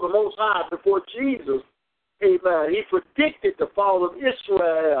the Most High, before Jesus, amen, he predicted the fall of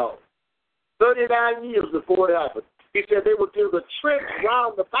Israel 39 years before it happened. He said they would do the trench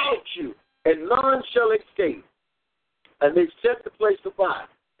round about you, and none shall escape. And they set the place to fire.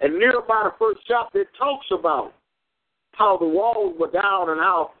 And nearby the first chapter, it talks about how the walls were down and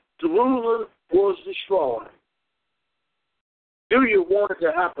how Jerusalem was destroyed. Do you want it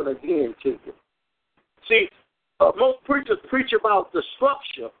to happen again to you? See, most preachers preach about the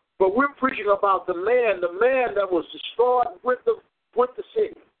structure, but we're preaching about the man that was destroyed with the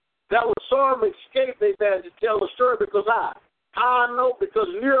city. That was some escape, amen, to tell the story because I know because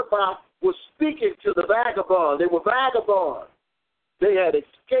nearby was speaking to the vagabond. They were vagabonds. They had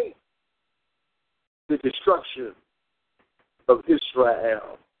escaped the destruction of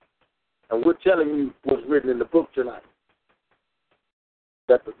Israel. And we're telling you what's written in the book tonight.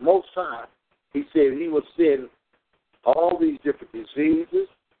 That the Most High, he said he would send all these different diseases.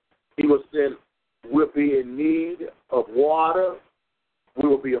 He would send, we'll be in need of water. We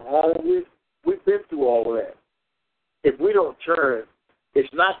will be hungry. We've been through all of that. If we don't turn, it's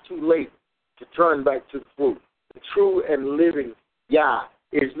not too late to turn back to the fruit. The true and living Yah.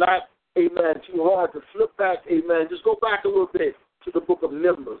 It's not, amen, too hard to flip back, amen. Just go back a little bit to the book of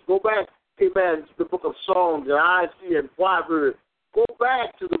Numbers. Go back, amen, to the book of Psalms and Isaiah and Proverbs. Go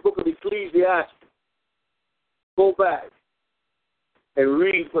back to the book of Ecclesiastes. Go back and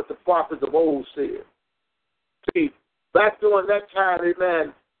read what the prophets of old said. See, back during that time,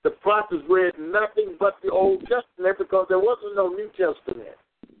 amen, the prophets read nothing but the Old Testament because there wasn't no New Testament.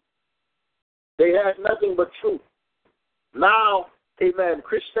 They had nothing but truth. Now, amen,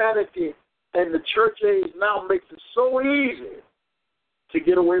 Christianity and the church age now makes it so easy to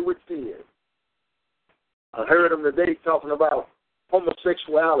get away with sin. I heard them today talking about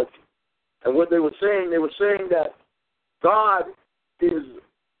homosexuality. And what they were saying that God is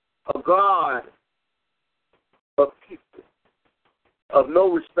a God of people, of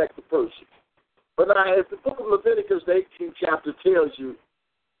no respect to person. But now, as the book of Leviticus, the 18th chapter, tells you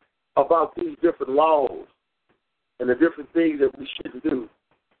about these different laws and the different things that we shouldn't do,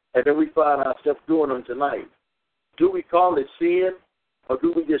 and then we find ourselves doing them tonight, do we call it sin, or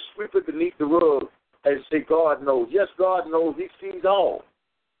do we just sweep it beneath the rug and say God knows? Yes, God knows. He sees all.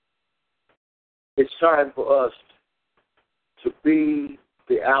 It's time for us to be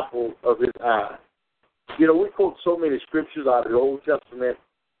the apple of his eye. You know, we quote so many scriptures out of the Old Testament,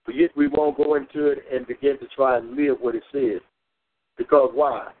 but yet we won't go into it and begin to try and live what it says. Because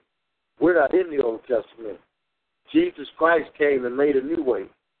why? We're not in the Old Testament. Jesus Christ came and made a new way.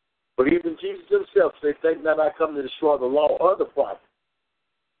 But even Jesus himself said, think not I come to destroy the law or the prophets,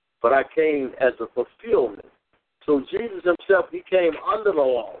 but I came as a fulfillment. So Jesus himself, he came under the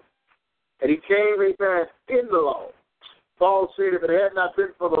law. And he came, amen, in the law. Paul said, if it had not been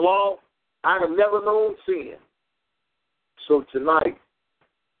for the law, I'd have never known sin. So tonight,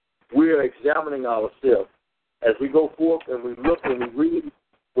 we're examining ourselves as we go forth and we look and we read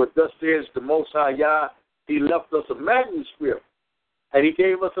what thus says the Most High Yah. He left us a manuscript and he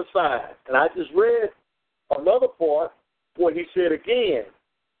gave us a sign. And I just read another part where he said again,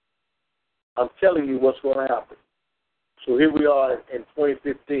 I'm telling you what's going to happen. So here we are in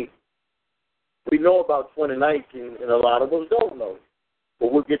 2015. We know about 2019, and a lot of us don't know.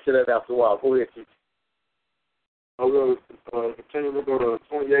 But we'll get to that after a while. Go ahead, Keith. I'm going to continue to go to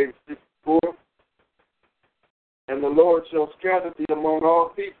 28:64. And the Lord shall scatter thee among all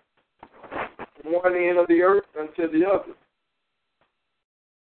people, from one end of the earth unto the other.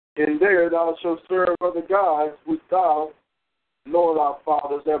 And there thou shalt serve other gods which thou nor thy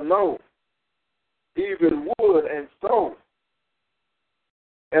fathers have known, even wood and stone.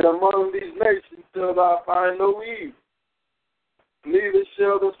 And among these nations shall thou find no evil, neither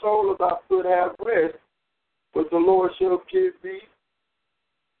shall the sole of thy foot have rest, but the Lord shall give thee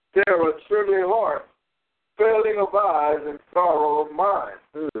terror, trembling heart, failing of eyes, and sorrow of mind.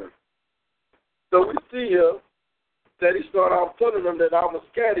 So we see here that he started off telling them that I'm going to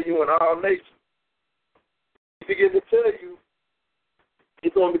scatter you in all nations. He began to tell you,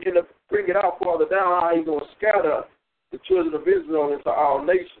 he's going to begin to bring it out farther down how he's going to scatter the children of Israel into all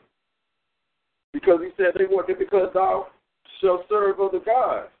nations. Because he said they want it because thou shall serve other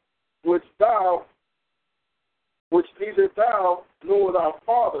gods, which neither thou nor thy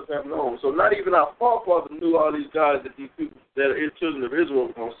fathers have known. So not even our forefathers knew all these gods that these people, that are children of Israel,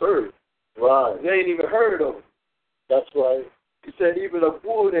 were going to serve. Right. They ain't even heard of them. That's right. He said even of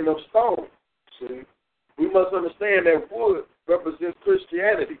wood and of stone. See, we must understand that wood represents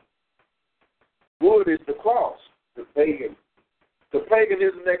Christianity. Wood is the cross, the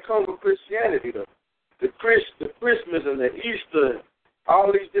paganism that comes with Christianity, though. The Christmas and the Easter,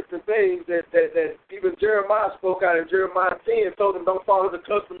 all these different things that even Jeremiah spoke out in Jeremiah 10, told them don't follow the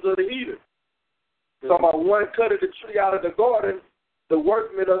customs of the heathen. So about one cut of the tree out of the garden, the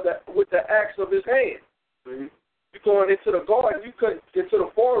workman with the axe of his hand. Mm-hmm. You going into the garden, you cut into the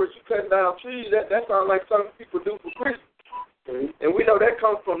forest, you cutting down trees. That sounds like something people do for Christmas. Mm-hmm. And we know that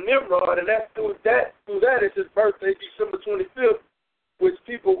comes from Nimrod, and that's through that is his birthday, December 25th, which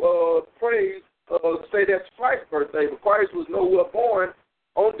people praise. Say that's Christ's birthday, but Christ was nowhere born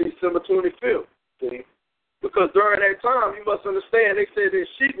on December 25th. See? Because during that time, you must understand, they said that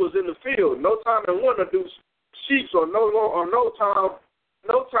sheep was in the field. No time in winter do sheep, or no time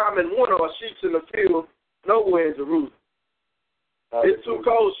in winter are sheep in the field nowhere in Jerusalem. It's too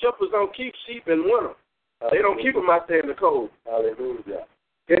cold. Shepherds don't keep sheep in winter. They don't keep them out there in the cold. Hallelujah.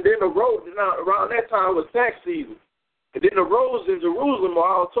 And then the road, around that time was tax season. And then the roads in Jerusalem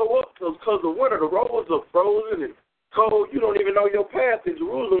are all tore up because of winter. The roads are frozen and cold. You don't even know your path in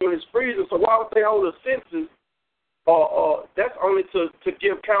Jerusalem when it's freezing. So why would they hold a census? That's only to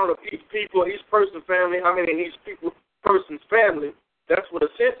give count of each people, each person's family, how many in each person's family. That's what a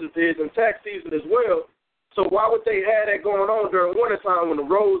census is, and tax season as well. So why would they have that going on during wintertime when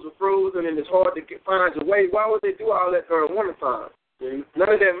the roads are frozen and it's hard to find your way? Why would they do all that during wintertime? None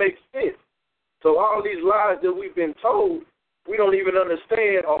of that makes sense. So all these lies that we've been told, we don't even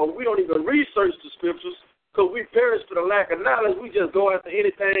understand, or we don't even research the scriptures because we perish for the lack of knowledge. We just go after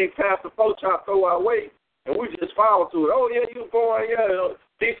anything past the poach out, throw our way, and we just follow to it. Oh, yeah, you going,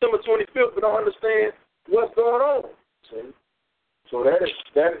 December 25th, but don't understand what's going on. See? So that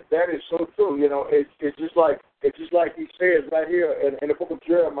is so true. You know, it's just like he says right here in the book of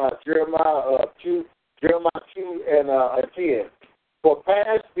Jeremiah 2 and 10. For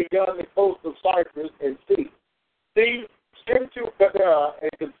pass beyond the coast of Cyprus and see into Gadara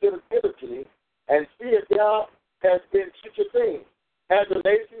and consider diligently, and see if there has been such a thing. Has the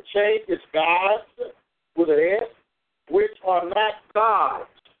nation changed its gods with an S, which are not gods?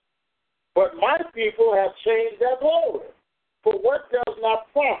 But my people have changed their glory. For what does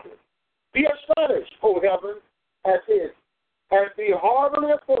not profit? Be astonished, O heaven, at this, and be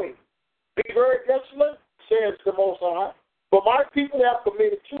horribly afraid. Be very desolate, says the Most High. For my people have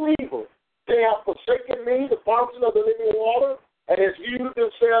committed two evils. They have forsaken me, the fountain of the living water, and has used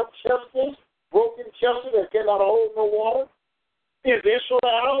themselves chestnuts, broken chestnuts that cannot hold no water. Is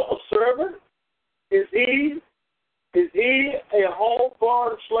Israel a servant? Is he a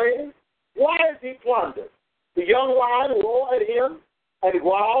home-born slave? Why is he plundered? The young lion roared at him and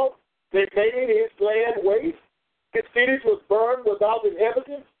growled. They made his land waste. His cities was burned without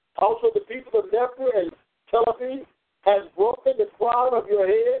inhabitants. Also the people of Nephra and Tel Aviv has broken the crown of your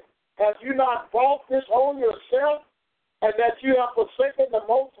head. Have you not brought this on yourself, and that you have forsaken the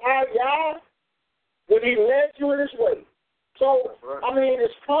Most High Yah when he led you in his way? So, I mean,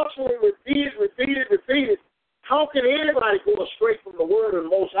 it's constantly repeated. How can anybody go astray from the word of the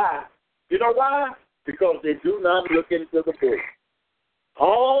Most High? You know why? Because they do not look into the book.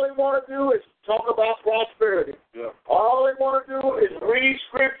 All they want to do is talk about prosperity. Yeah. All they want to do is read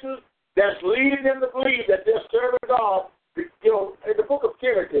scriptures that's leading them to believe that they're serving God. You know, in the book of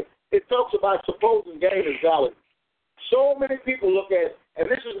Timothy, it talks about supposing gain and knowledge. So many people look at,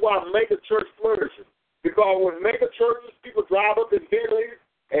 and this is why mega church flourishes. Because when mega churches, people drive up in Bentleys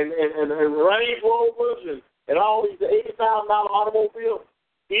and Range Rovers and all these $80,000 automobiles,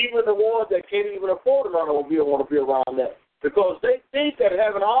 even the ones that can't even afford an automobile want to be around that. Because they think that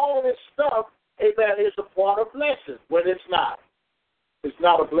having all of this stuff, amen, is a part of blessing, when it's not. It's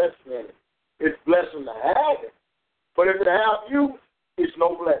not a blessing in it. It's blessing to have it. But if it have you, it's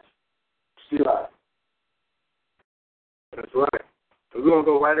no blessing. See that? That's right. So we're going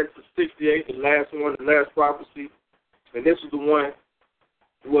to go right into 68, the last one, the last prophecy. And this is the one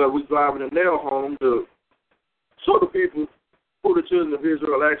where we're driving a nail home to show the people who the children of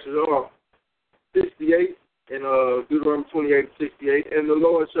Israel actually are. 68 in Deuteronomy 28:68. And the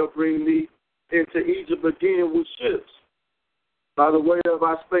Lord shall bring thee into Egypt again with ships. By the way of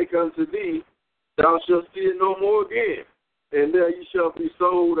I spake unto thee, thou shalt see it no more again. And there you shall be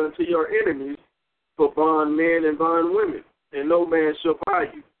sold unto your enemies for bondmen and bondwomen, and no man shall buy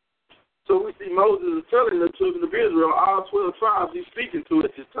you. So we see Moses is telling the children of Israel, all 12 tribes he's speaking to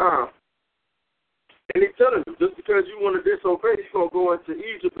at this time. And he's telling them, just because you want to disobey, you're going to go into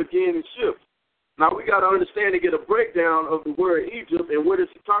Egypt again in ships. Now, we got to understand and get a breakdown of the word Egypt and what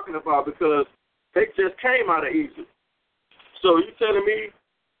is he talking about, because they just came out of Egypt. So you telling me,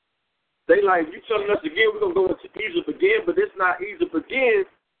 you telling us again, we're going to go into Egypt again, but it's not Egypt again,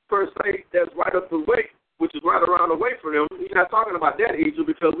 per se, that's right up the way, which is right around the way for them. He's not talking about that Egypt,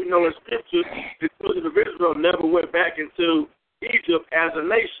 because we know in Scripture, the children of Israel never went back into Egypt as a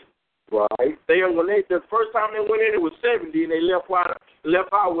nation. Right. The first time they went in, it was 70, and they left out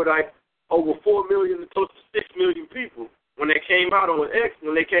with like over 4 million to close to 6 million people when they came out and to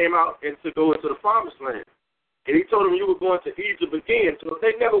go into the promised land. And he told them you were going to Egypt again. So if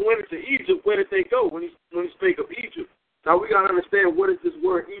they never went into Egypt, where did they go when he spoke of Egypt? Now we gotta understand, what does this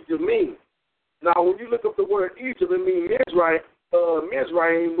word Egypt mean? Now when you look up the word Egypt, it means Mizraim,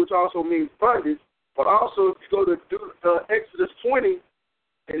 which also means bondage. But also if you go to Exodus 20.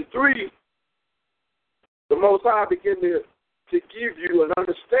 And 3, the Most High began to give you an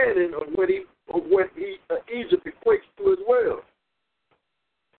understanding of what Egypt equates to as well.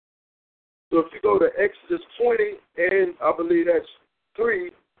 So if you go to Exodus 20, and I believe that's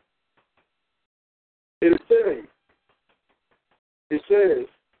 3, it says,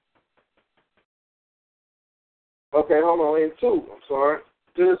 okay, hold on, in 2, I'm sorry,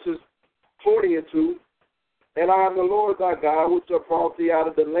 Genesis 20 and 2. And I am the Lord thy God, which have brought thee out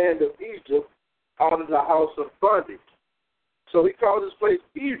of the land of Egypt, out of the house of bondage. So he called this place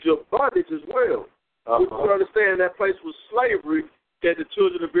Egypt, bondage as well. We can understand that place was slavery that the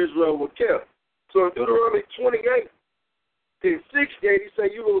children of Israel were kept. So in Deuteronomy 28, in 68, he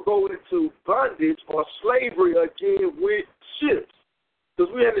said you will go into bondage or slavery again with ships.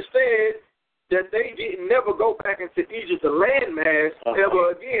 Because we understand that they didn't never go back into Egypt, the landmass,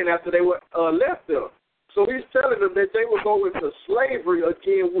 ever again after they were left there. So he's telling them that they will go into slavery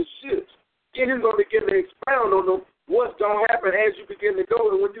again with ships. And he's going to begin to expound on them what's going to happen as you begin to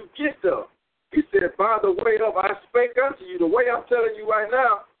go and when you get there. He said, by the way of I spake unto you, the way I'm telling you right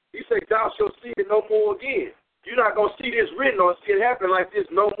now, he said, thou shalt see it no more again. You're not going to see this written or see it happen like this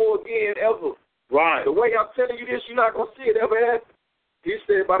no more again ever. Right. The way I'm telling you this, you're not going to see it ever happen. He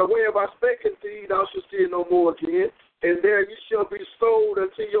said, by the way of I spake unto you, thou shalt see it no more again, and there you shall be sold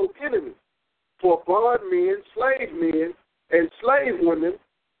unto your enemies. For bondmen, slave men, and slave women,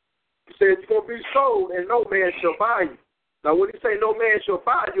 he said, you're going to be sold, and no man shall buy you. Now, when he say no man shall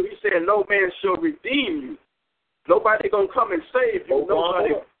buy you, he said no man shall redeem you. Nobody going to come and save you.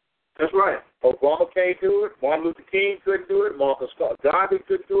 Nobody. That's right. Obama can't do it. Martin Luther King couldn't do it. Marcus Garvey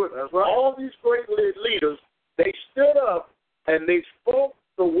couldn't do it. That's right. All these great leaders, they stood up and they spoke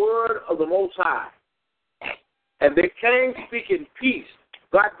the word of the Most High. And they came speaking peace.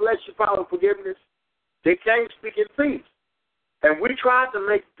 God bless you, power and forgiveness. They came speaking peace. And we tried to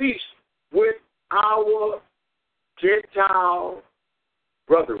make peace with our Gentile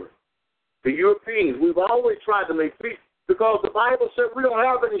brethren, the Europeans. We've always tried to make peace because the Bible said we don't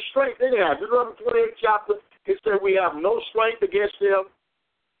have any strength anyhow. Deuteronomy 28 chapter, it said we have no strength against them.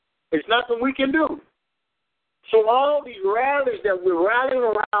 There's nothing we can do. So all these rallies that we're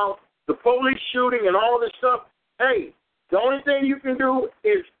rallying around, the police shooting and all this stuff, hey, the only thing you can do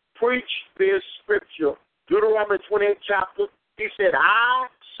is preach this scripture. Deuteronomy 28 chapter, he said, I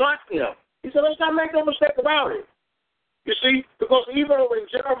sought him. He said, let's not make no mistake about it. You see, because even in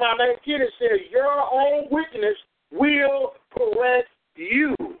Jeremiah 19, it says, your own witness will correct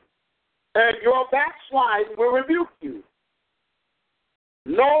you, and your backsliding will rebuke you.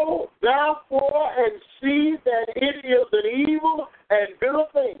 Know therefore and see that it is an evil and bitter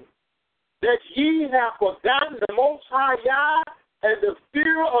thing, that ye have forgotten the Most High Yah, and the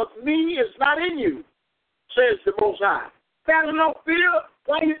fear of me is not in you, says the Most High. There's no fear.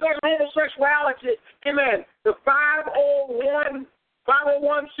 Why do you think homosexuality, amen, the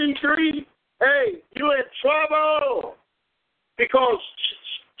 501c3, hey, you're in trouble because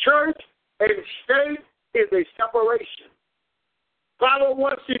church and state is a separation.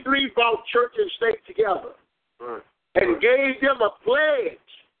 501c3 brought church and state together and gave them a pledge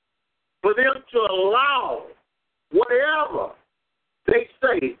for them to allow whatever they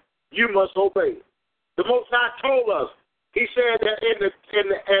say you must obey. The Most High told us, he said that in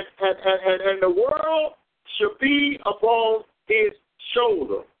the world should be upon his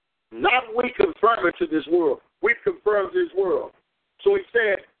shoulder. Not we confirm it to this world. We confirm this world. So he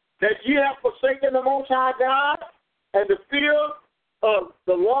said that ye have forsaken the Most High God, and the fear of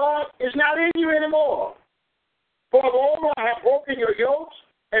the Lord is not in you anymore. For the I have broken your yokes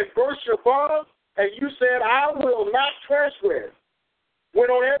and burst your bonds, and you said, I will not transgress. went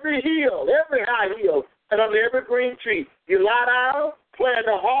on every hill, every high hill, and on every green tree. You lie down, plant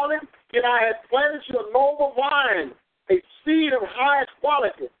the harlot, and I have planted you a noble vine, a seed of highest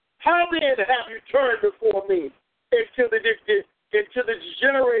quality. How then have you turned before me into the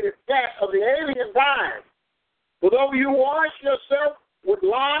degenerated fat of the alien vine? For though you wash yourself with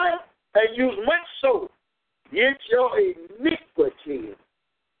lye and use much soap, yet your iniquity.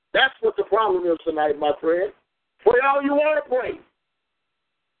 That's what the problem is tonight, my friend. Pray all you want to pray.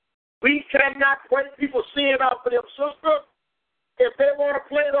 We cannot pray people sin out for them, sister. If they want to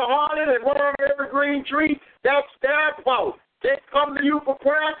play the harlot and run on every green tree, that's their fault. They come to you for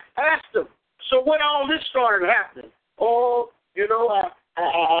prayer, ask them. So when all this started happening,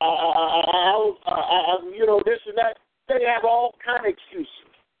 this and that, they have all kind of excuses.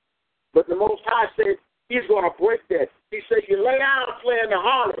 But the Most High said he's going to break that. He said, you lay out playing the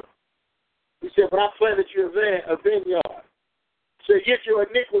harlot. He said, but I planted you a vineyard. He said, yet your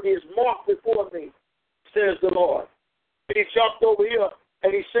iniquity is marked before me, says the Lord. And he jumped over here,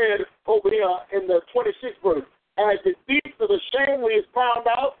 and he said over here in the 26th verse, as the thief of the shameless is found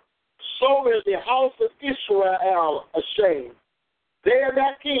out, so is the house of Israel ashamed. They and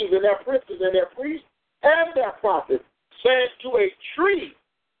their kings and their princes and their priests and their prophets said to a tree,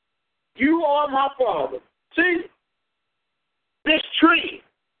 you are my father. See, this tree,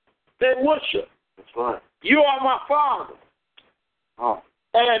 they worship. That's right. You are my father. Oh.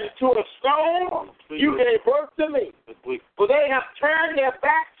 And to a stone, you gave birth to me. For they have turned their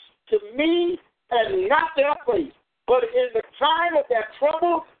backs to me and not their face. But in the time of their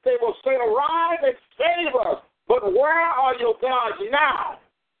trouble, they will say, arise and save us. But where are your gods now?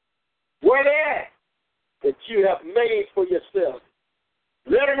 Where they at that you have made for yourself?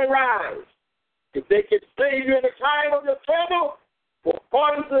 Let them arise. If they can save you in the time of your trouble, for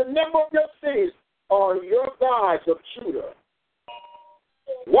according to the number of your cities are your gods of Judah.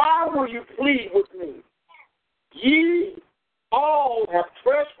 Why will you plead with me? Ye all have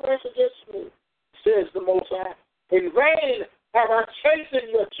trespassed against me, says the Most High. In vain have I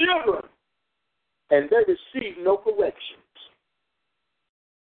chastened your children, and they receive no corrections.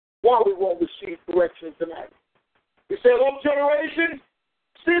 Why we won't receive correction tonight? He said, O generation,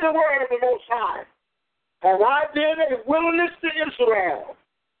 see the word of the Most High. Have I been a wilderness to Israel,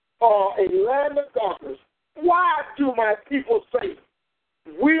 or a land of darkness? Why do my people say,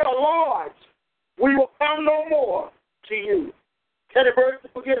 we are lords, we will come no more to you? Can a bird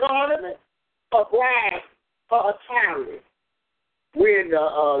forget ornament, a glass, or a tyrant? We're in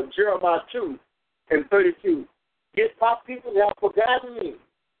Jeremiah 2 and 32. Yet my people have forgotten me,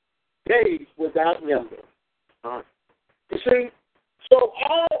 days without number. You see, so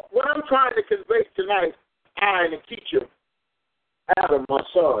what I'm trying to convey tonight, I and the teacher, Adam, my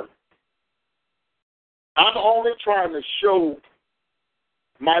son, I'm only trying to show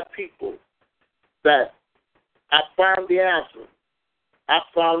my people that I found the answer. I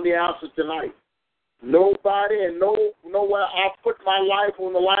found the answer tonight. Nobody and nowhere I put my life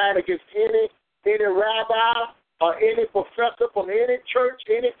on the line against any rabbi or any professor from any church,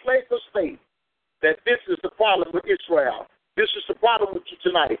 any place or state, that this is the problem with Israel. This is the problem with you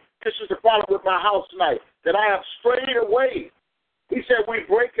tonight. This is the problem with my house tonight, that I have strayed away. He said we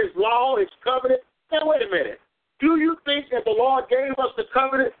break his law, his covenant. Now, wait a minute. Do you think that the Lord gave us the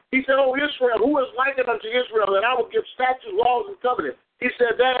covenant? He said, oh, Israel, who is likened unto Israel, that I will give statutes, laws, and covenants? He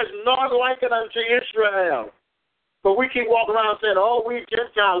said, there is none likened unto Israel. But we keep walking around saying, oh, we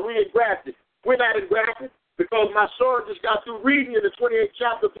Gentiles, we engrafted. We're not engrafted, because my son just got through reading in the 28th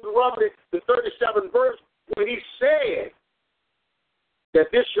chapter of Deuteronomy, the 37th verse, when he said that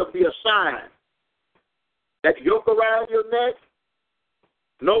this shall be a sign, that yoke around your neck,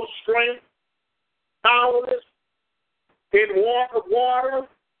 no strength, powerless, in want of water,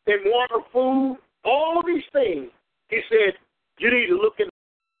 in want of food, all these things. He said, you need to look in.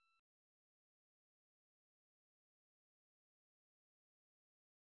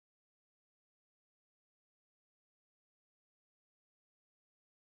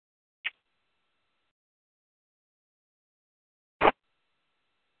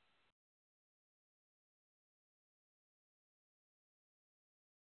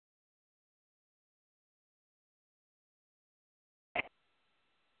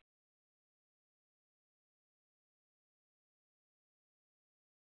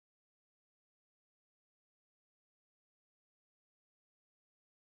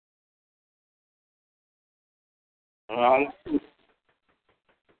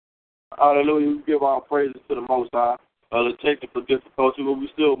 Hallelujah. We give our praises to the Most High. The technical difficulty, but we're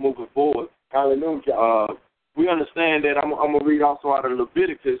still moving forward. Hallelujah. We understand that I'm going to read also out of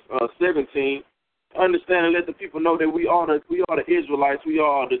Leviticus 17, understand and let the people know that we are the Israelites, we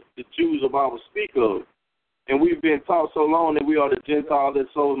are the Jews the Bible speak of. And we've been taught so long that we are the Gentiles, and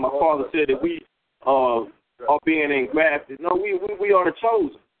so my father said that we are being engrafted. No, we are the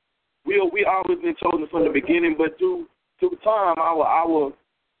chosen. We always been chosen from the beginning, but through time,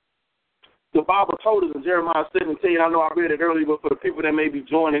 the Bible told us in Jeremiah 17. I know I read it earlier, but for the people that may be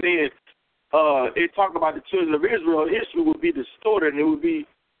joining in, it talked about the children of Israel. History would be distorted, and it would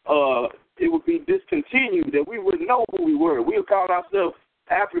be discontinued. That we wouldn't know who we were. We would call ourselves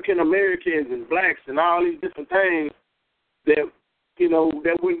African Americans and blacks and all these different things that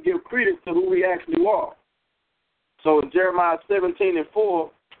that wouldn't give credence to who we actually are. So in Jeremiah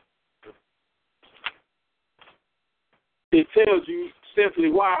 17:4, it tells you simply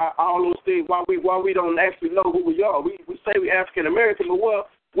why all those things, why we don't actually know who we are. We say we're African American, but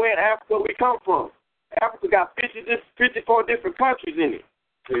where in Africa we come from? Africa got 54 different countries in it.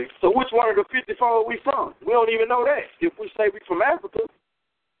 Okay. So which one of the 54 are we from? We don't even know that. If we say we're from Africa,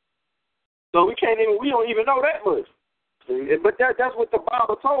 so we don't even know that much. See? But that's what the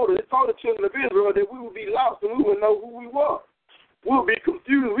Bible told us. It told the children of Israel that we would be lost and we would know who we were. We'll be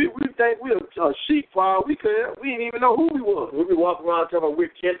confused. We think we're a sheep farm. We didn't even know who we were. We'll be walking around talking about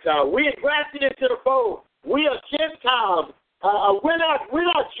we're Gentiles. We ain't grafted into the fold. We are Gentiles. We're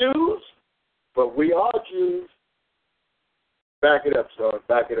not Jews, but we are Jews. Back it up, son.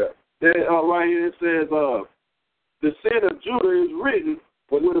 Back it up. Right here it says, the sin of Judah is written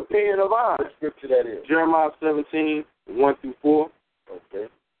with a pen of iron. What scripture that is? Jeremiah 17:1-4. Okay.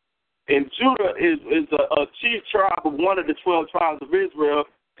 And Judah is a chief tribe of one of the 12 tribes of Israel,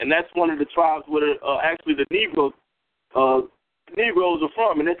 and that's one of the tribes where actually the Negroes are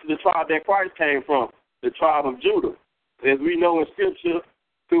from, and this is the tribe that Christ came from, the tribe of Judah. As we know in Scripture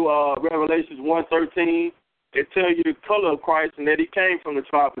through Revelations 1:13, it tells you the color of Christ and that he came from the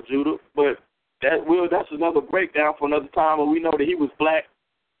tribe of Judah. But that's another breakdown for another time. But we know that he was black.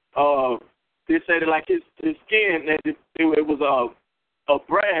 They say that like his skin, that it was a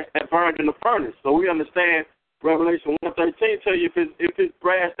brass that burned in the furnace. So we understand Revelation 1:13 tell you if it's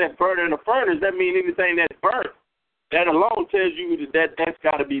brass that burned in the furnace, that means anything that's burnt. That alone tells you that's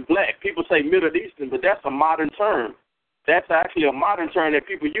got to be black. People say Middle Eastern, but that's a modern term. That's actually a modern term that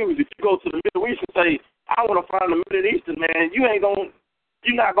people use. If you go to the Middle East and say, I want to find a Middle Eastern man, you're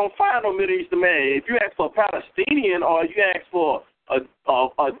not gonna find no Middle Eastern man. If you ask for a Palestinian or you ask for a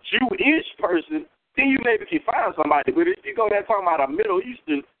Jewish person, then you maybe can find somebody. But if you go there talking about a Middle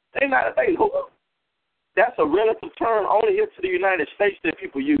Eastern, that's a relative term only here to the United States that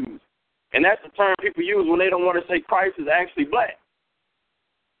people use. And that's the term people use when they don't want to say Christ is actually black.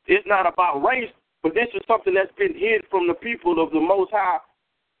 It's not about race, but this is something that's been hid from the people of the Most High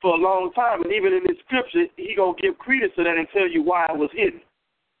for a long time. And even in the scripture, he going to give credence to that and tell you why it was hidden.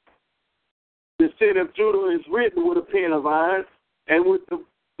 The sin of Judah is written with a pen of iron, and with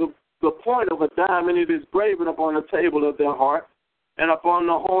the point of a diamond it is graven upon the table of their heart and upon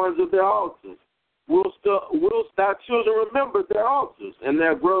the horns of their altars. Whilst thy children remember their altars and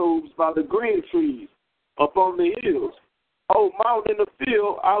their groves by the green trees upon the hills. O mountain in the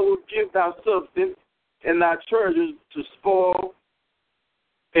field, I will give thy substance and thy treasures to spoil,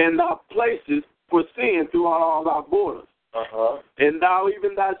 and thy places for sin throughout all thy borders. And thou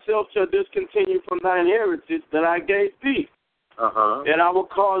even thyself shall discontinue from thine inheritance that I gave thee. And I will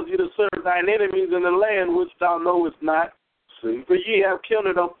cause you to serve thine enemies in the land which thou knowest not. See? For ye have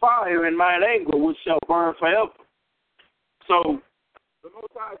kindled a fire in mine anger, which shall burn forever. So the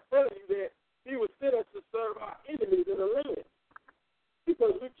Most High is telling you that he would send us to serve our enemies in the land.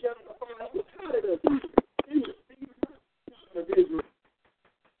 Because we kindled a fire that was hotter than us.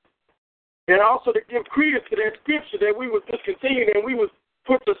 And also to give credence to that scripture that we would discontinue and we would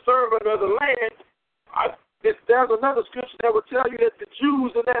put to serve another land. There's another scripture that would tell you that the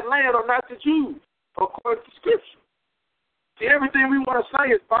Jews in that land are not the Jews, according to scripture. See, everything we want to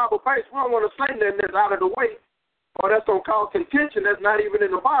say is Bible-based. We don't want to say nothing that's out of the way or that's going to cause contention that's not even in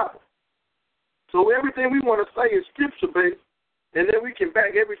the Bible. So everything we want to say is scripture-based, and then we can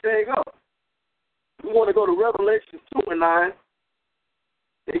back everything up. We want to go to Revelation 2:9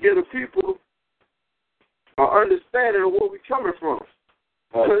 and give the people an understanding of where we're coming from.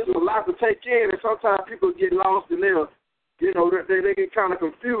 Because there's a lot to take in, and sometimes people get lost and they get kind of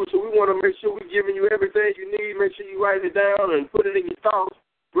confused. So we want to make sure we're giving you everything you need. Make sure you write it down and put it in your thoughts.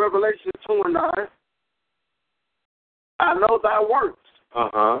 Revelation 2:9. I know thy works,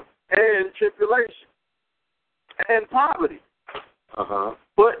 and tribulation, and poverty,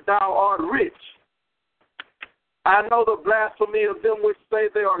 but thou art rich. I know the blasphemy of them which say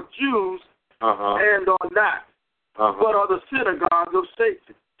they are Jews and are not, but are the synagogues of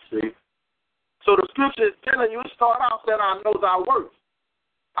Satan. See? So the scripture is telling you, it start out that I know thy works.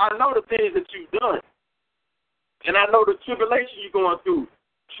 I know the things that you've done. And I know the tribulation you're going through.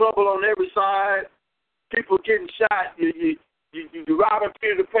 Trouble on every side, people getting shot, you robbing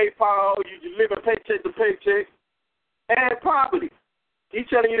people to PayPal, you living paycheck to paycheck, and poverty. He's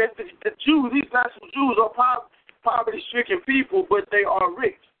telling you that the Jews, these national Jews, are poverty-stricken people, but they are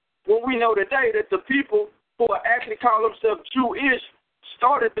rich. When we know today that the people who are actually call themselves Jewish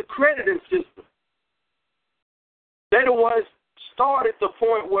started the crediting system. They're the ones started the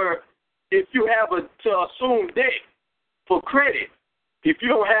point where if you have to assume debt for credit, if you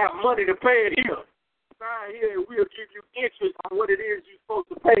don't have money to pay it here, sign here and we'll give you interest on what it is you're supposed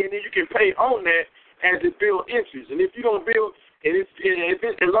to pay, and then you can pay on that as it builds interest. And if you don't build, as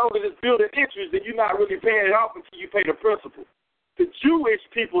long as it's building interest, then you're not really paying it off until you pay the principal. The Jewish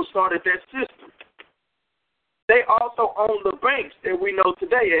people started that system. They also own the banks that we know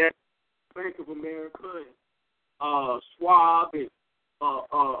today as Bank of America and Schwab and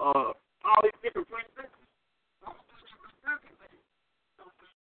all these different banks.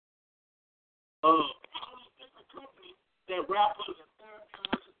 All these different companies that rappers and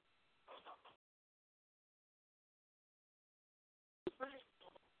therapists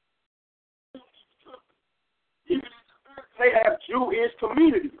they have Jewish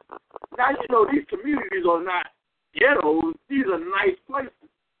communities. Now you know these communities are not ghettos. These are nice places.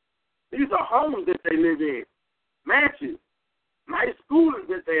 These are homes that they live in, mansions, nice schools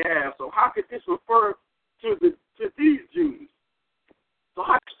that they have. So how could this refer to these Jews? So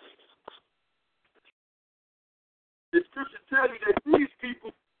how the scripture tell you that these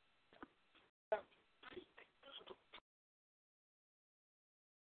people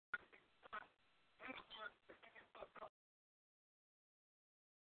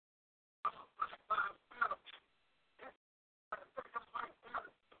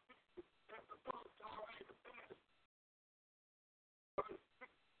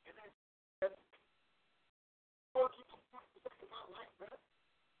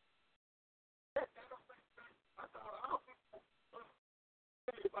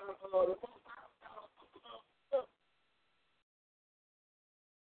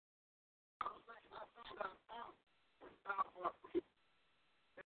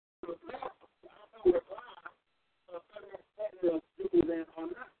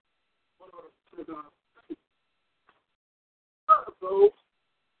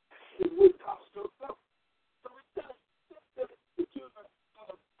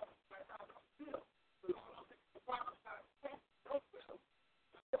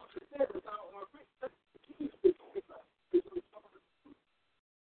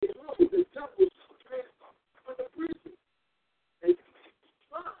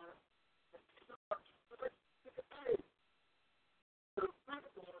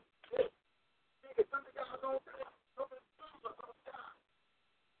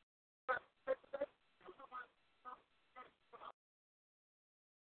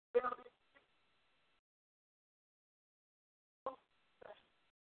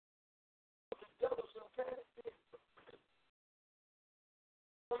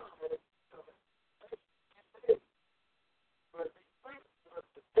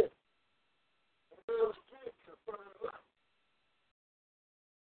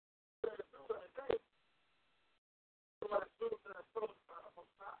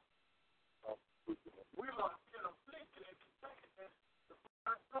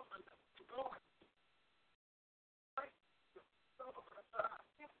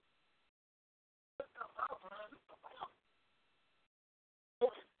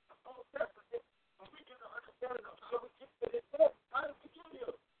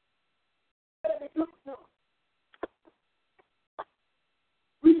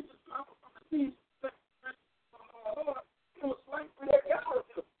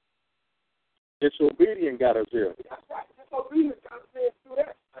disobedient got us here. That's right. Disobedience got us here through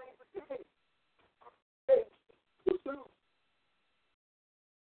that.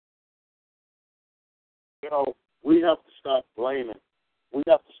 You know, we have to stop blaming. We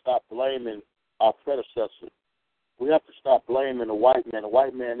have to stop blaming our predecessors. We have to stop blaming the white man. The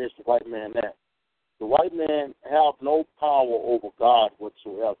white man this, the white man that. The white man have no power over God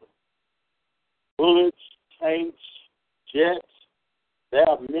whatsoever. Bullets, tanks, jets. There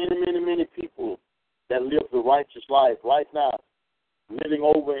are many, many, many people that live the righteous life right now, living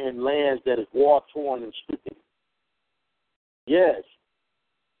over in lands that is war-torn and stricken. Yes,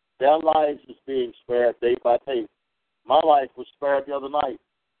 their lives is being spared day by day. My life was spared the other night.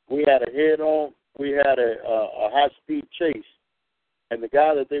 We had a head-on, we had a high-speed chase, and the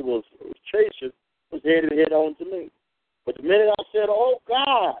guy that they was chasing was headed head-on to me. But the minute I said, oh,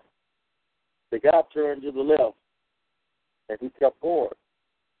 God, The guy turned to the left, and he kept going.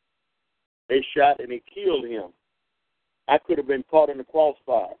 They shot and they killed him. I could have been caught in the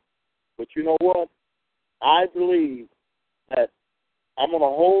crossfire. But you know what? I believe that I'm going to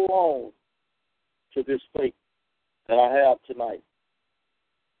hold on to this faith that I have tonight.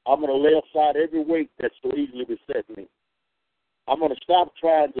 I'm going to lay aside every weight that so easily beset me. I'm going to stop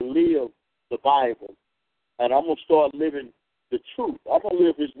trying to live the Bible, and I'm going to start living the truth. I'm going to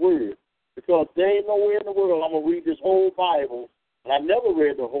live His Word, because there ain't nowhere in the world I'm going to read this whole Bible, and I never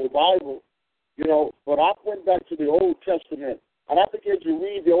read the whole Bible, but I went back to the Old Testament, and I began to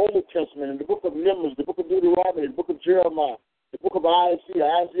read the Old Testament, in the book of Numbers, the book of Deuteronomy, the book of Jeremiah, the book of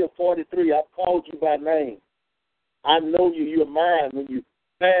Isaiah 43. I've called you by name. I know you. You're mine. When you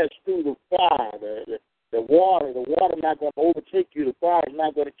pass through the fire, the water not going to overtake you. The fire is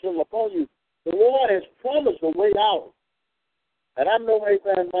not going to kill upon you. The Lord has promised a way out. And I know,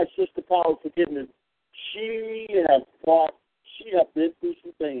 amen, my sister Paul, forgiveness, she has fought. She has been through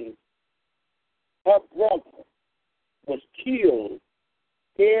some things. Her brother was killed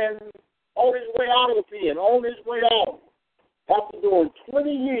on his way out of the pen, on his way out. After doing 20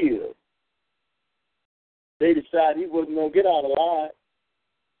 years, they decided he wasn't going to get out alive.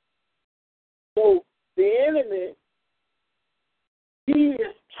 So the enemy, he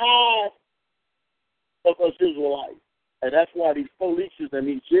is tired of us Israelites. And that's why these police and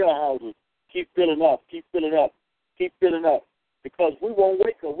these jailhouses keep filling up. Because we won't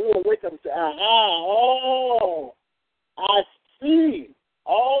wake up. We won't wake up and say, I see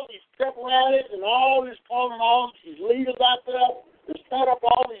all these temporaries and all this calling all these leaders out there to start up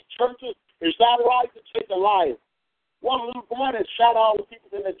all these churches. It's not right to take a life. One little boy that shot all the people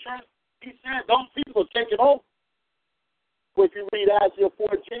in the church, he said those people are taking over. But if you read Isaiah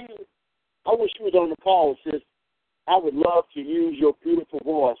 14, I wish you was on the call, sis. I would love to use your beautiful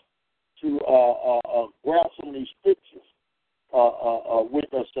voice to grab some of these scriptures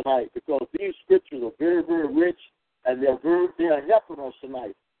with us tonight, because these scriptures are very, very rich, and they are helping us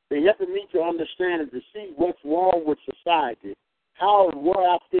tonight. They're helping me to understand and to see what's wrong with society, how and where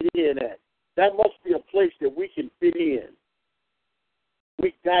I fit in at. That must be a place that we can fit in.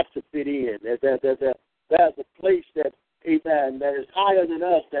 We got to fit in. There's a place that, amen, that is higher than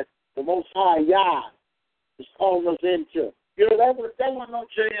us, that the Most High Yah is calling us into. That was no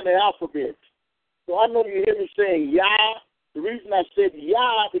J in the alphabet. So I know you hear me saying Yah. The reason I said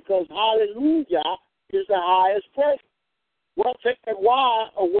Yah, because hallelujah is the highest praise. Well, take that Y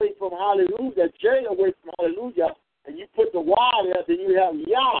away from hallelujah, that J away from hallelujah, and you put the Y there, then you have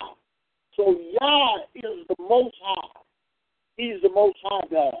Yah. So Yah is the Most High. He's the Most High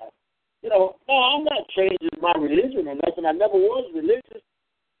God. No, I'm not changing my religion or nothing. I never was religious.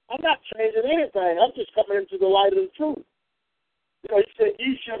 I'm not changing anything. I'm just coming into the light of the truth. He said,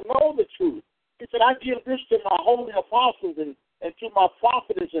 ye shall know the truth. He said, I give this to my holy apostles and to my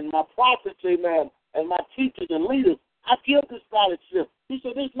prophets and my prophets, amen, and my teachers and leaders. I give this knowledge to them. He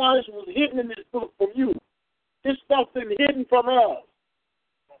said, this knowledge was hidden in this book from you. This stuff been hidden from us.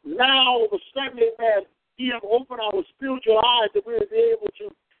 Now, all of a sudden, amen, He has opened our spiritual eyes that we'll be able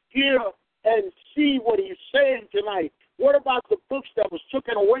to hear and see what He's saying tonight. What about the books that was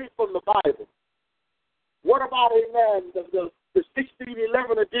taken away from the Bible? What about, amen, the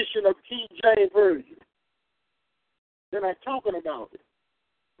 1611 edition of King James Version? They're not talking about it.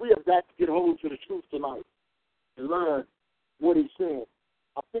 We have got to get hold to the truth tonight and learn what He's saying.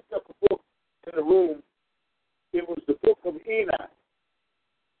 I picked up a book in the room. It was the book of Enoch.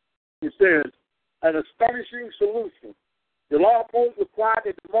 It says, an astonishing solution. The law of Moses required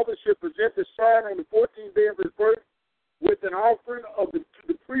that the mother should present the son on the 14th day of his birth with an offering to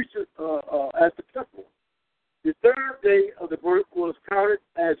the priest at the temple. The third day of the birth was counted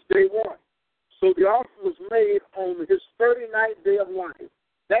as day one. So the offering was made on his 39th day of life.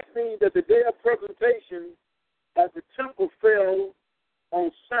 That means that the day of presentation at the temple fell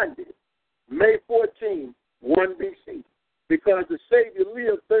on Sunday, May 14, 1 BC. Because the Savior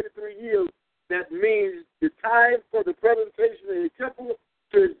lived 33 years, that means the time for the presentation in the temple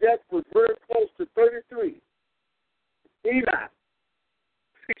to his death was very close to 33. Enoch,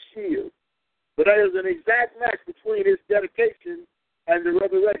 6 years. But that is an exact match between his dedication and the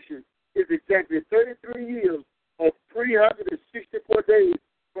resurrection. It's exactly 33 years of 364 days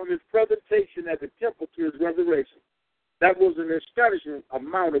from his presentation at the temple to his resurrection. That was an astonishing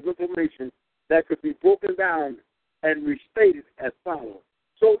amount of information that could be broken down and restated as follows.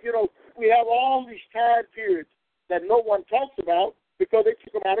 So, we have all these time periods that no one talks about because they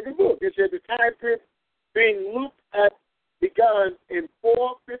took them out of the book. It said the time period being looked at begun in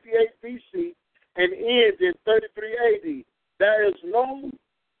 458 BC and ends in 33 AD. There is no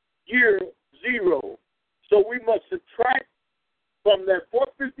year 0. So we must subtract from that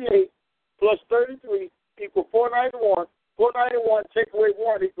 458 plus 33 equal 491. 491 take away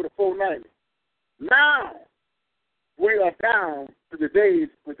 1 equal to 490. Now we are down to the days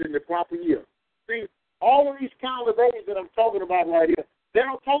within the proper year. See, all of these calendar days that I'm talking about right here, they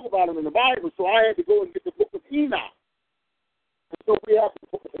don't talk about them in the Bible, so I had to go and get the book of Enoch. And so we have the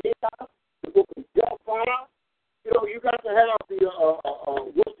book of Enoch, the book of Zephaniah. You know, you got to have the,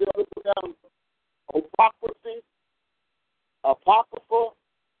 what's the other book down? Apocrypha,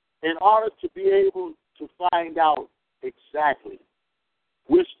 in order to be able to find out exactly.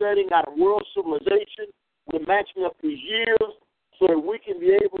 We're studying out of world civilization. We're matching up these years so that we can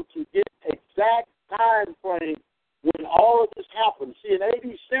be able to get exact time frame when all of this happened. See, in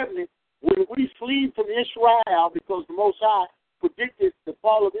AD 70, when we fled from Israel because the Most High predicted the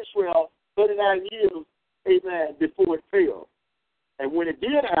fall of Israel 39 years, amen, before it fell. And when it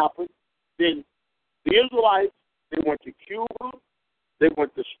did happen, then the Israelites, they went to Cuba, they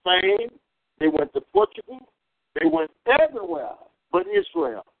went to Spain, they went to Portugal, they went everywhere but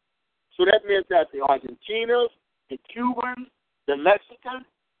Israel. So that meant that the Argentinos, the Cubans, the Mexicans,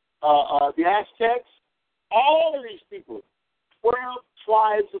 the Aztecs, all of these people, 12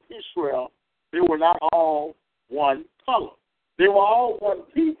 tribes of Israel, they were not all one color. They were all one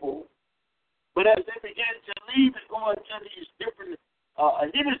people, but as they began to leave and go into these different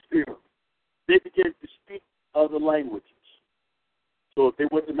hemispheres, they began to speak other languages. So if they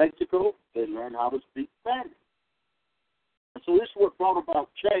went to Mexico, they learned how to speak Spanish. And so this is what brought about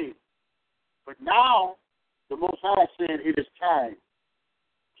change. But now, the Most High said it is time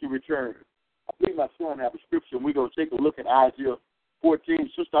to return. I believe my son have a scripture, and we're going to take a look at Isaiah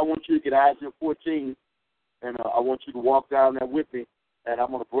 14. Sister, I want you to get Isaiah 14, and I want you to walk down there with me, and I'm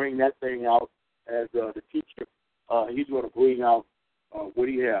going to bring that thing out as the teacher. He's going to bring out what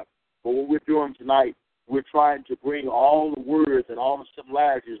he has. But what we're doing tonight, we're trying to bring all the words and all the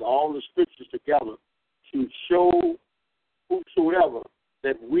similarities, all the scriptures together to show whosoever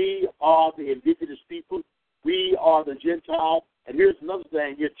that we are the indigenous people, we are the Gentiles. And here's another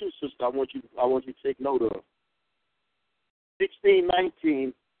thing here too, sister, I want you to take note of.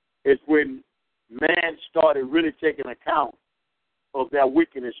 1619 is when man started really taking account of their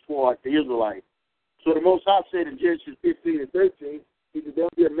wickedness toward the Israelites. So the Most High said in Genesis 15 and 13, he said, there'll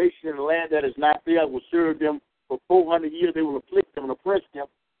be a nation in the land that is not there, will serve them for 400 years, they will afflict them and oppress them.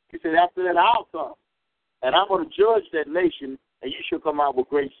 He said, after that I'll come, and I'm going to judge that nation, and you shall come out with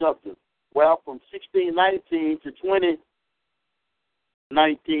great substance. Well, from 1619 to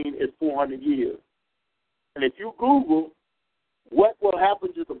 2019 is 400 years. And if you Google what will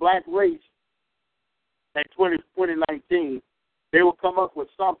happen to the black race in 2019, they will come up with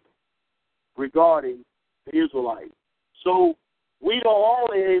something regarding the Israelites. So we don't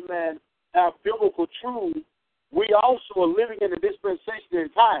only, amen, have biblical truth, we also are living in a dispensation in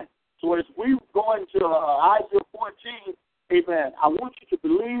time. So as we go into Isaiah 14, amen, I want you to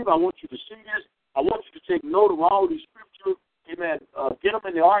believe, I want you to see this, I want you to take note of all these scriptures, amen, get them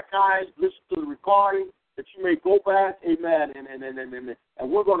in the archives, listen to the recording, that you may go back, amen, and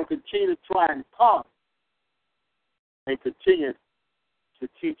we're going to continue to try and come and continue to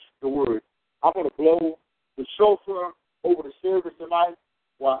teach the word. I'm going to blow the shofar over the service tonight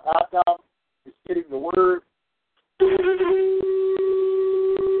while Adam is getting the word.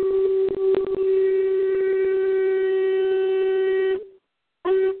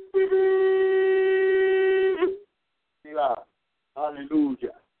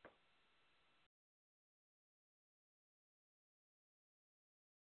 Hallelujah.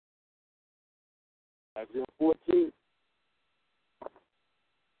 Isaiah 14.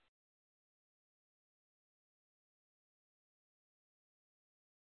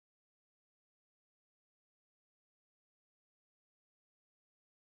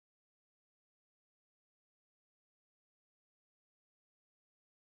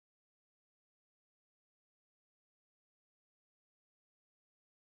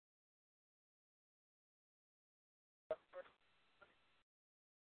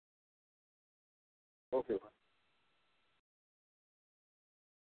 Okay.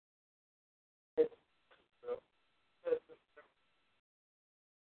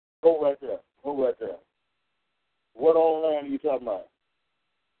 Go right there. Go right there. What all land are you talking about?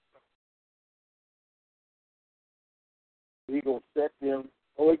 He's going to set them,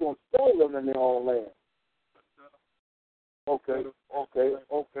 he's going to sell them in their own land. Okay.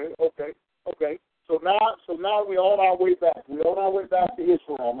 So now we're on our way back. We're on our way back to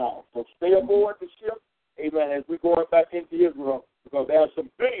Israel now. So stay aboard the ship, amen, as we're going back into Israel, because there are some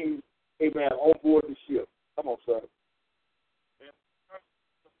things, amen, on board the ship. Come on, sir.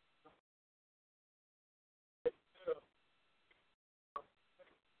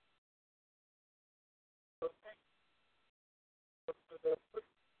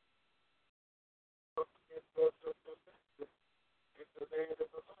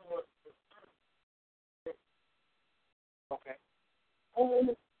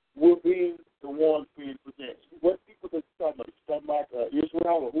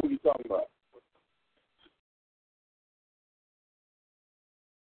 Israel, or who are you talking about?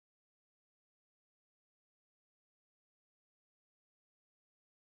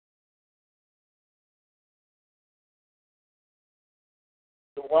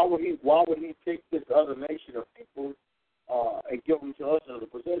 So why would he take this other nation of people and give them to us as a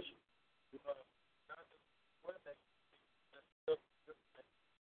possession?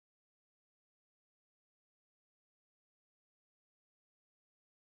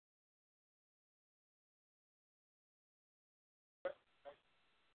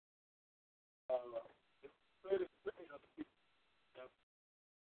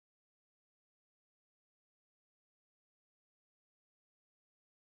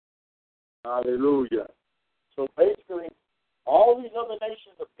 Hallelujah. So basically, all these other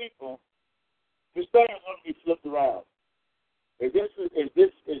nations of people, this thing is going to be flipped around. Is this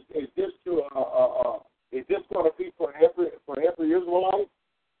going to be for every Israelite?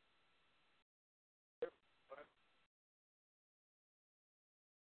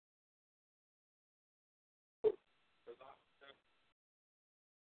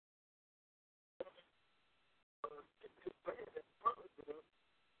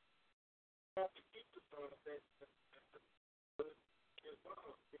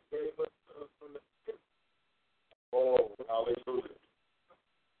 Oh, hallelujah.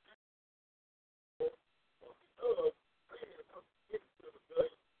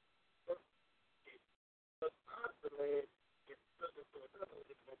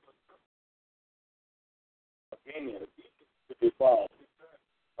 Opinion to be followed.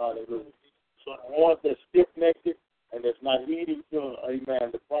 Hallelujah. So the ones that's stiff-necked and that's not heeding to,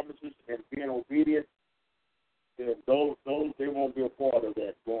 amen, the promises and being obedient, then those they won't be a part of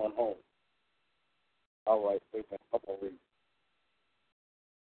that going home. All right, amen. Come on, read.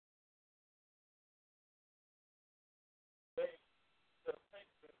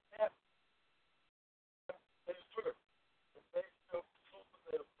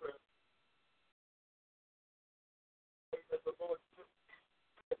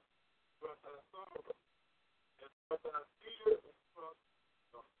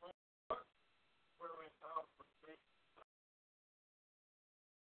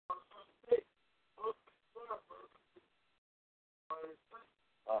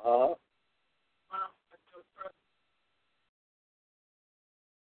 Uh-huh.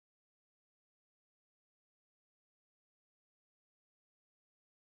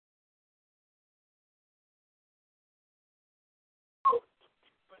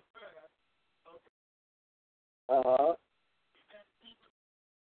 Uh-huh.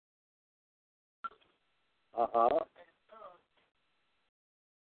 Uh-huh.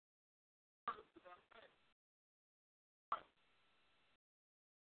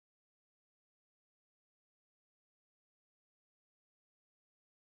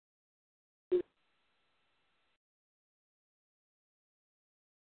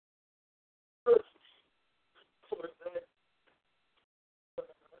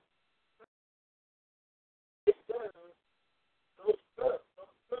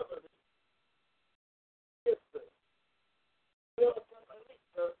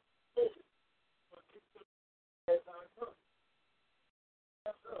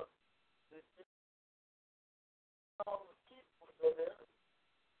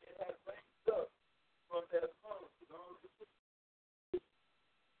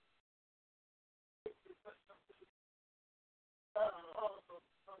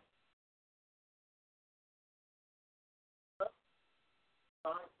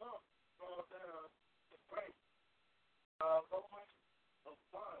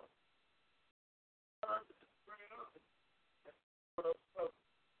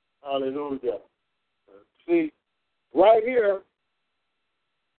 Hallelujah. See, right here,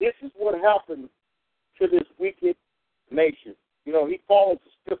 this is what happened to this wicked nation. You know, he called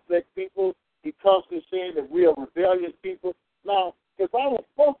us stiff-necked people. He constantly saying that we are rebellious people. Now, if our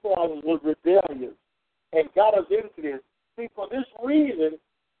forefathers were rebellious and got us into this, see, for this reason,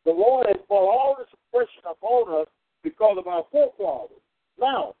 the Lord has brought all this oppression upon us because of our forefathers.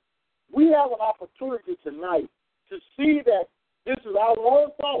 Now, we have an opportunity tonight to see that this is our own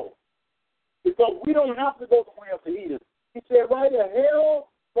fault because we don't have to go the way of the heathen. He said, right here, hell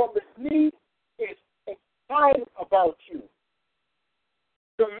from his knees is excited about you,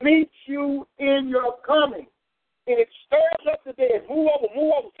 to meet you in your coming. And it stirs up the dead. Move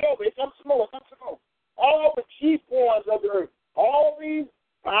over, tell me, come some more. All the chief ones of the earth, all these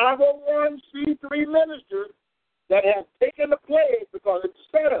 501c3 ministers that have taken the place because it's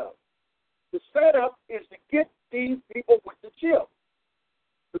a setup. The setup is to get these people with the chip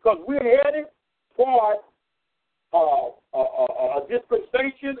because we're headed toward a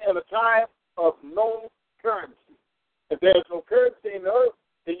dispensation and a time of no currency. If there's no currency in the earth,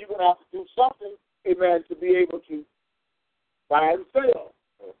 then you're going to have to do something, amen, to be able to buy and sell.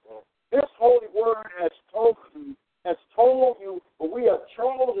 This holy word has told you, but we have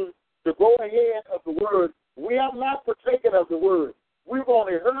chosen to go ahead of the word. We have not partaken of the word. We've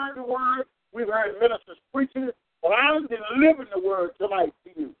only heard the word. We've heard ministers preaching it, but I'm delivering the word tonight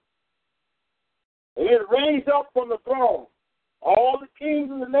to you. And it raised up from the throne. All the kings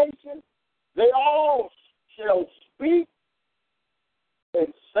of the nation, they all shall speak and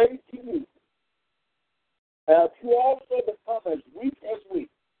say to you, have you also become as weak as we?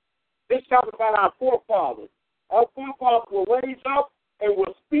 This talks about our forefathers. Our forefathers will raise up and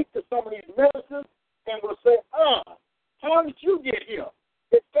will speak to some of these ministers and will say, how did you get here?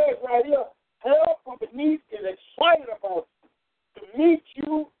 It says right here, hell from beneath is excited about you, to meet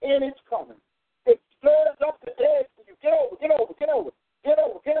you in its coming. It stirs up the dead for you. Get over, get over, get over, get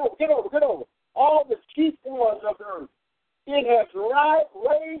over, get over, get over, get over. All the chief ones of the earth. It has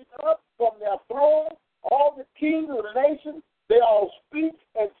raised up from their throne all the kings of the nation. They all speak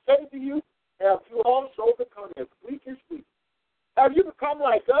and say to you, have you also become as weak as we? Have you become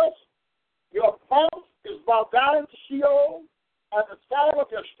like us? Your pulse is brought down into Sheol, and the sound of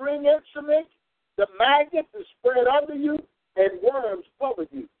your string instruments, the magnet is spread under you, and worms cover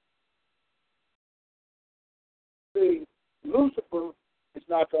you. See, Lucifer is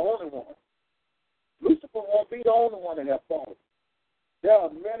not the only one. Lucifer won't be the only one that have fallen. There are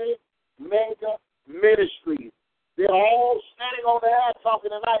many mega ministries. They're all standing on the air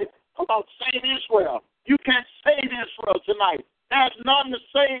talking tonight about save Israel. You can't save Israel tonight. There's none to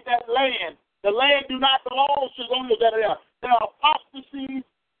save that land. The land do not belong to those that are there. There are apostasies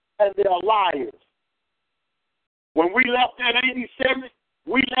and there are liars. When we left that 87,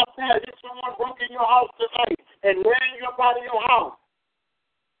 we left there. If someone broke in your house tonight and ran you up out of your house,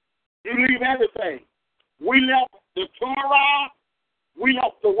 you leave everything. We left the Torah, we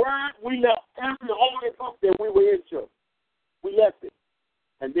left the Word, we left every holy book that we were into. We left it.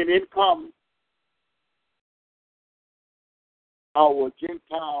 And then in comes our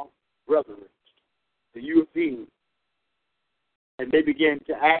Gentile brethren, the Europeans. And they begin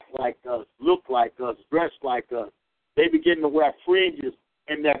to act like us, look like us, dress like us. They begin to wear fringes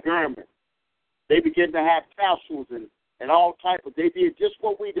in their garments. They begin to have tassels and all type of, they did just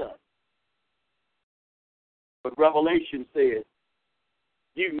what we done. But Revelation says,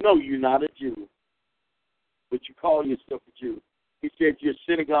 you know you're not a Jew, but you call yourself a Jew. He said you're a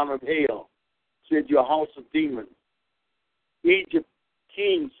synagogue of hell. He said you're a house of demons. Egypt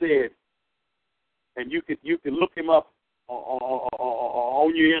king said, and you could look him up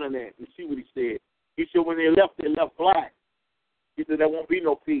on your internet and see what he said. He said when they left black. He said there won't be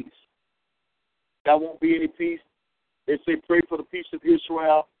no peace. There won't be any peace. They say pray for the peace of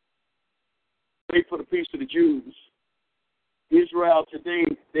Israel. Pray for the peace of the Jews. Israel today,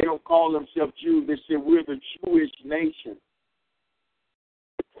 they don't call themselves Jews. They say we're the Jewish nation.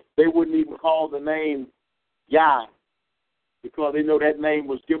 They wouldn't even call the name Yah because they know that name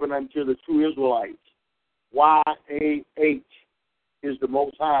was given unto the true Israelites. Y-A-H is the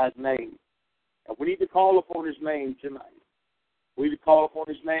Most High's name. And we need to call upon his name tonight. We need to call upon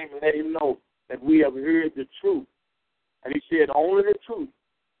his name and let him know that we have heard the truth. And he said only the truth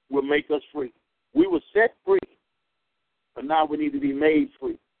will make us free. We were set free, but now we need to be made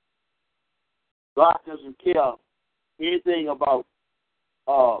free. God doesn't care anything about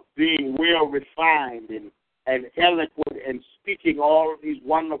being well refined and eloquent and speaking all of these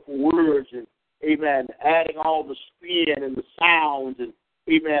wonderful words and, amen, adding all the spin and the sounds and,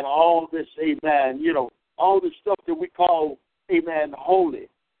 amen, all this, amen, all this stuff that we call, amen, holy.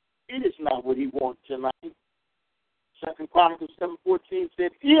 It is not what he wants tonight. 2 Chronicles 7:14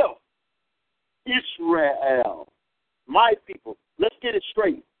 said, if Israel, my people, let's get it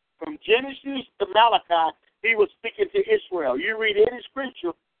straight. From Genesis to Malachi, he was speaking to Israel. You read any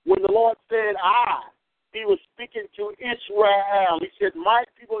scripture, when the Lord said, he was speaking to Israel. He said, my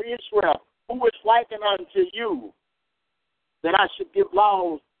people Israel, who is likened unto you, that I should give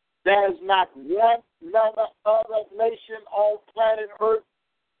laws. There is not one other nation on planet Earth,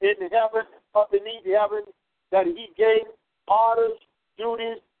 in heaven, or beneath heaven, that he gave orders,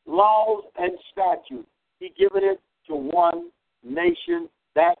 duties, laws, and statutes. He given it to one nation.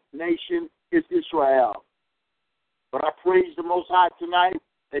 That nation is Israel. But I praise the Most High tonight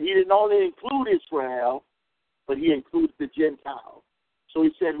that he didn't only include Israel, but he included the Gentiles. So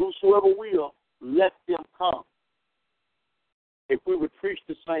he said, whosoever will, let them come. If we would preach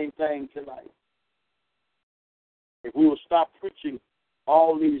the same thing tonight, if we would stop preaching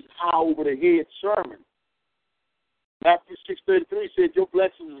all these high over the head sermons, Matthew 6:33 said, your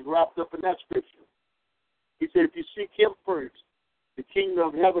blessings is wrapped up in that scripture. He said, if you seek him first, the kingdom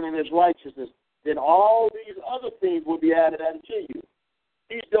of heaven and his righteousness, then all these other things will be added unto you.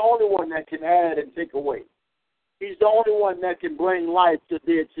 He's the only one that can add and take away. He's the only one that can bring life to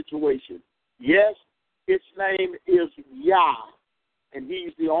dead situations. Yes, his name is Yah, and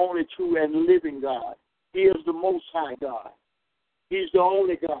he's the only true and living God. He is the Most High God. He's the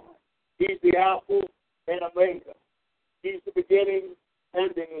only God. He's the Alpha and Omega. He's the beginning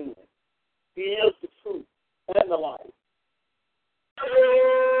and the end. He is the truth and the life.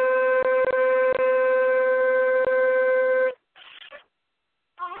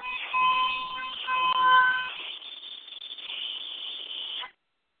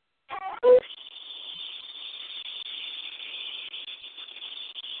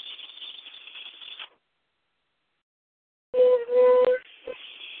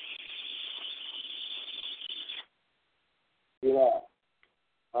 Yeah.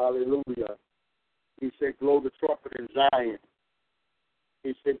 Hallelujah. He said, blow the trumpet in Zion.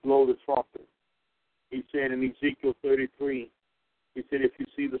 He said, blow the trumpet. He said in Ezekiel 33, he said, if you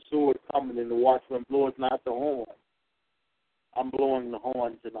see the sword coming and the watchman bloweth not the horn, I'm blowing the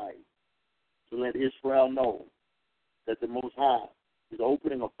horn tonight to let Israel know that the Most High is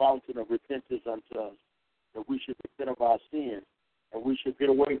opening a fountain of repentance unto us, that we should repent of our sins, and we should get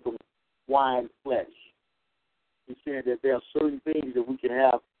away from wine flesh. He said that there are certain things that we can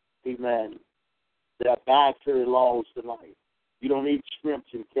have, amen, that are dietary laws tonight. You don't eat shrimps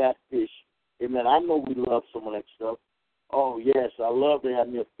and catfish. Amen. I know we love some of that stuff. Oh, yes, I love to have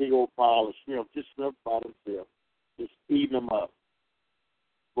me a big old pile of shrimp, just shrimp by themselves, just eating them up.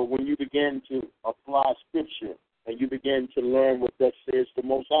 But when you begin to apply Scripture and you begin to learn what that says the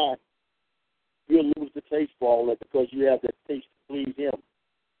Most High, you'll lose the taste for all that because you have that taste to please Him.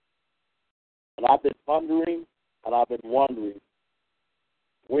 And I've been pondering and I've been wondering,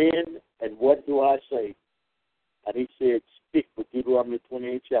 when and what do I say? And he said, speak with Deuteronomy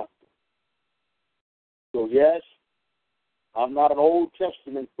 28 chapter. So, yes, I'm not an Old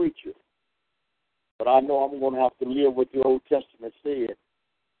Testament preacher, but I know I'm going to have to live what the Old Testament said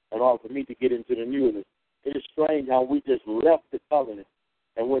in order for me to get into the New. It is strange how we just left the covenant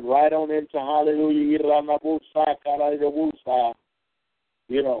and went right on into hallelujah,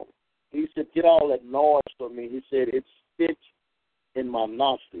 you know. He said, get all that noise from me. He said, it's stench in my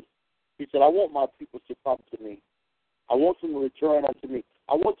nostrils. He said, I want my people to come to me. I want them to return unto me.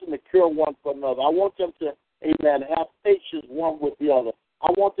 I want them to care one for another. I want them to, amen, have patience one with the other.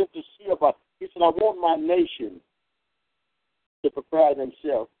 I want them to see about. He said, I want my nation to prepare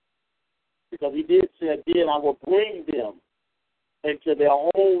themselves. Because he did say, again, I will bring them into their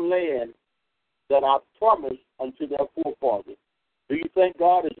own land that I promised unto their forefathers. Do you think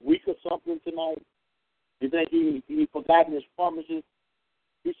God is weak or something tonight? Do you think he forgotten his promises?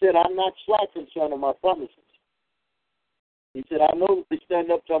 He said, I'm not slack concerning my promises. He said, I know they stand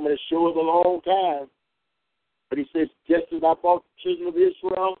up to me to show us a long time. But he says, just as I brought the children of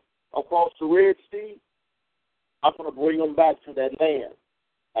Israel across the Red Sea, I'm going to bring them back to that land.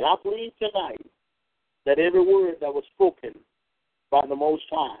 And I believe tonight that every word that was spoken by the Most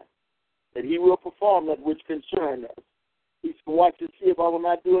High, that he will perform that which concerns us. He's going to watch and see if I will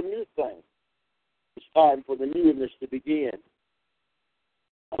not do a new thing. It's time for the newness to begin.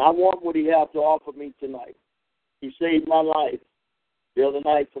 And I want what he has to offer me tonight. He saved my life the other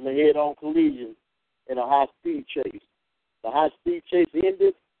night from a head-on collision in a high-speed chase. The high-speed chase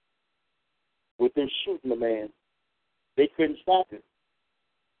ended with them shooting a man. They couldn't stop him.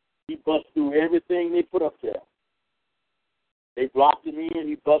 He bust through everything they put up there. They blocked him in,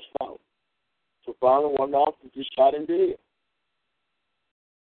 he bust out. So finally one officer just shot him dead.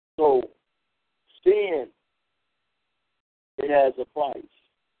 So sin, it has a price.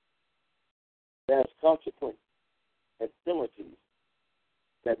 It has consequences and penalties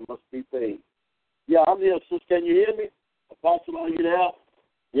that must be paid. Yeah, I'm here, sis. Can you hear me? Apostle, are you there?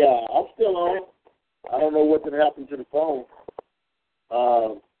 Yeah, I'm still on. I don't know what happened to the phone.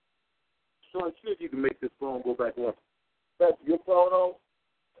 Sean, see if you can make this phone go back on. That's your phone on?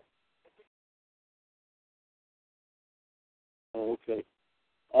 Oh, okay.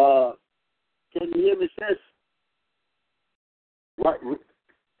 Can you hear me, sis? Right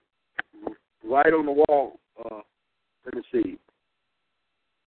on the wall. Let me see.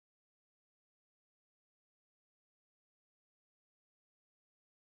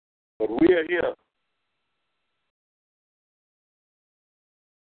 But we are here.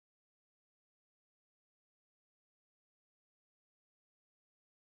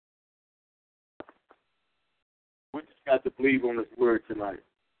 We just got to believe on this word tonight.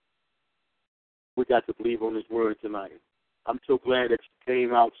 We got to believe on His word tonight. I'm so glad that you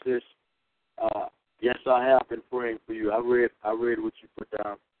came out, sis. Yes, I have been praying for you. I read what you put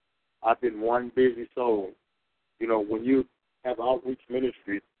down. I've been one busy soul. You know, when you have outreach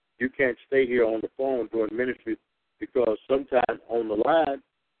ministry, you can't stay here on the phone doing ministry because sometimes on the line,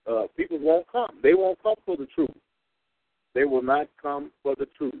 people won't come. They won't come for the truth. They will not come for the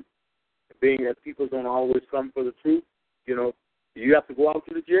truth. Being that people don't always come for the truth, you know, you have to go out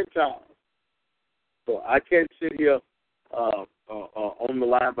to the Gentiles. So I can't sit here on the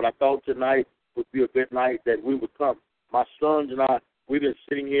line, but I thought tonight would be a good night that we would come. My sons and I, we've been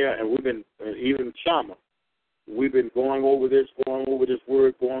sitting here, and we've been, even Shama, we've been going over this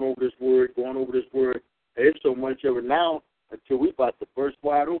word, going over this word. And it's so much of it now until we about to burst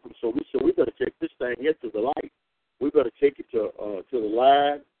wide open. So we said we better take this thing here to the light. We better take it to the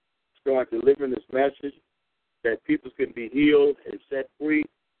line, start delivering this message that people can be healed and set free.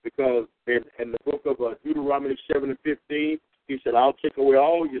 Because in the book of Deuteronomy 7:15, He said, I'll take away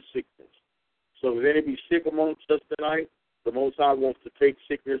all your sickness. So if any be sick amongst us tonight, the Most High wants to take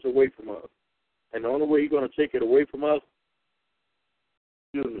sickness away from us. And the only way He's going to take it away from us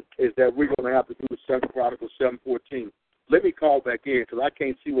is that we're going to have to do the 2 Chronicles 7:14. Let me call back in because I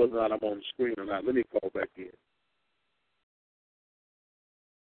can't see whether or not I'm on the screen or not. Let me call back in.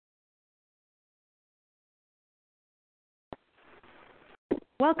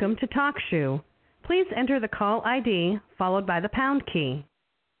 Welcome to TalkShoe. Please enter the call ID followed by the pound key.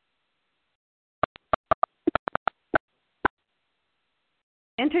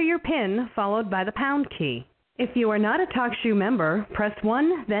 Enter your PIN followed by the pound key. If you are not a TalkShoe member, press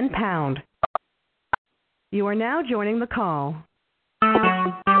 1, then pound. You are now joining the call.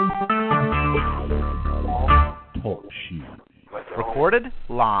 TalkShoe. Recorded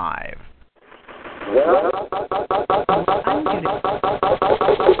live.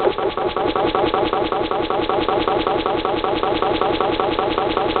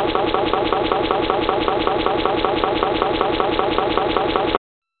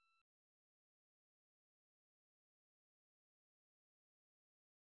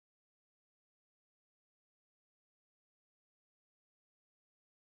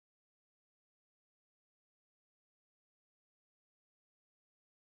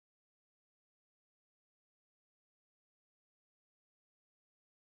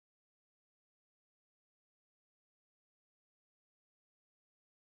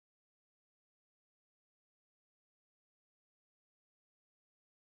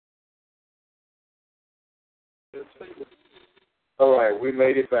 All right, we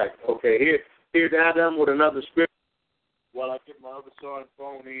made it back. Okay, here's Adam with another script while I get my other son's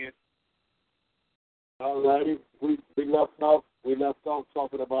phone in. All righty, we left off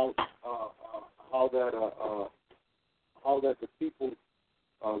talking about how that the people.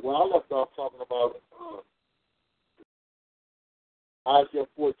 I left off talking about Isaiah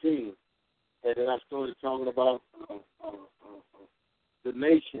 14, and then I started talking about the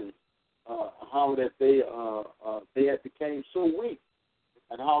nation. How that they had became so weak,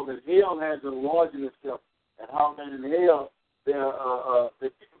 and how that hell has enlarged itself, and how that in hell the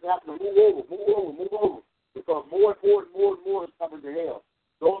people have to move over, because more and more is coming to hell.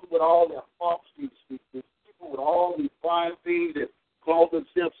 Those with all their false these people with all these fine things that call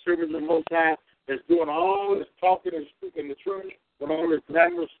themselves servants of the Most High, that's doing all this talking and speaking in the church with all this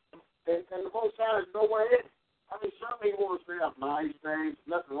glamorous, and the Most High is nowhere in it. I mean, some people want to say nice things,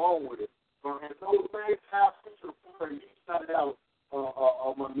 nothing wrong with it. And those things have such a point. You started out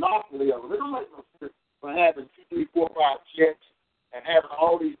a monopoly of little for having 2, 3, 4, 5 checks and having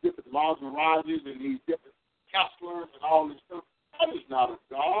all these different Maseratis and these different Teslas and all this stuff. That is not a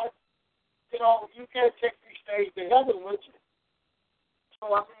God. You know, you can't take these things to heaven with you.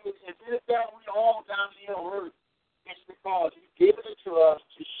 So, I mean, if it's that we all down here on earth, it's because He's given it to us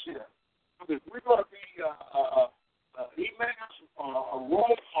to share. Because we're going to be, He made us a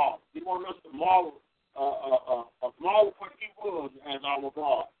role model. He wanted us to model what He was as our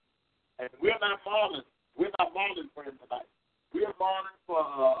God. And we're not modeling for Him tonight. We're modeling for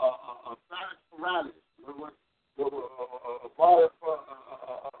a silent paralysis. We're modeling for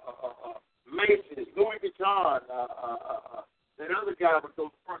Macy's, Louis Vuitton, that other guy with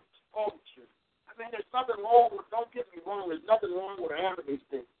those front sculptures. I mean, there's nothing wrong with, don't get me wrong, there's nothing wrong with having these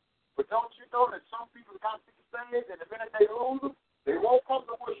things. But don't you know that some people got these things, and the minute they lose them, they won't come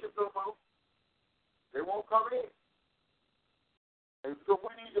to worship no more. They won't come in. And so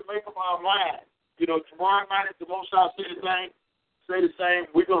we need to make up our mind. You know, tomorrow night, if the Most High say the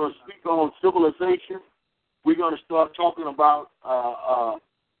same, we're going to speak on civilization. We're going to start talking about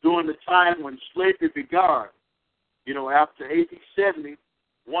during the time when slavery began. You know, after 1870,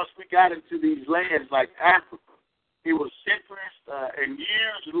 once we got into these lands like Africa, it was centuries and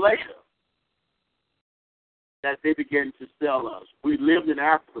years later that they began to sell us. We lived in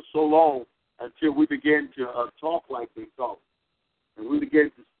Africa so long until we began to talk like they talk. And we began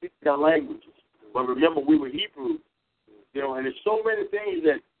to speak their languages. But remember, we were Hebrews. You know, and there's so many things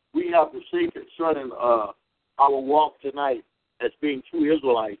that we have to say concerning our walk tonight as being true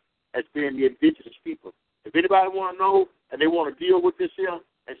Israelites, as being the indigenous people. If anybody want to know and they want to deal with this here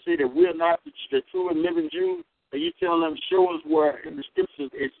and say that we're not the true and living Jews, and you tell them, show us where in the scriptures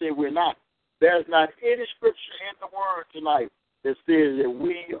it say we're not. There's not any scripture in the word tonight that says that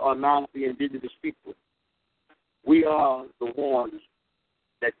we are not the indigenous people. We are the ones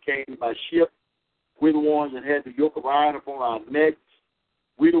that came by ship. We're the ones that had the yoke of iron upon our necks.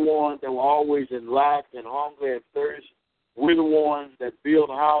 We're the ones that were always in lack and hunger and thirst. We're the ones that built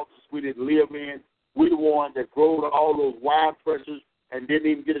houses we didn't live in. We're the ones that growed all those wine presses and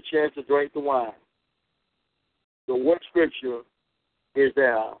didn't even get a chance to drink the wine. So what scripture is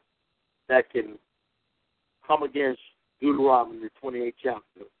there that can come against Deuteronomy, the 28th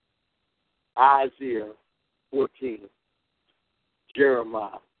chapter, Isaiah 14,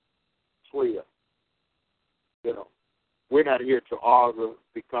 Jeremiah 12? You know, we're not here to argue,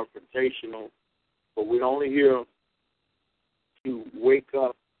 be confrontational, but we're only here to wake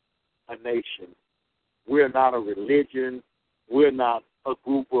up a nation. We're not a religion. We're not a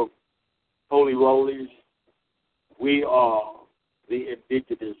group of holy rollies. We are the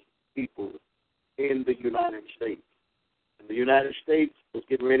indigenous people in the United States. And the United States is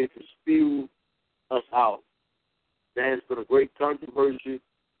getting ready to spew us out. There has been a great controversy.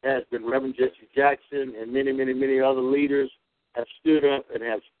 There has been Reverend Jesse Jackson and many, many, many other leaders have stood up and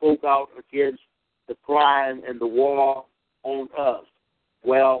have spoke out against the crime and the war on us.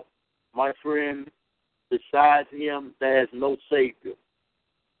 Well, my friend, besides him, there is no Savior.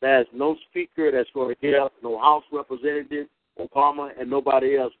 There's no speaker that's going to get up, no House representative, Obama, and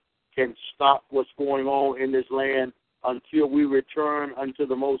nobody else can stop what's going on in this land until we return unto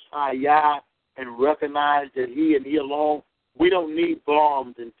the Most High Yah and recognize that He and He alone. We don't need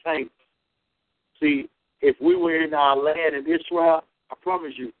bombs and tanks. See, if we were in our land in Israel, I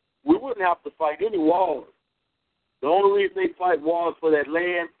promise you, we wouldn't have to fight any wars. The only reason they fight wars for that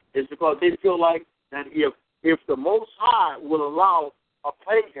land is because they feel like that if the Most High will allow a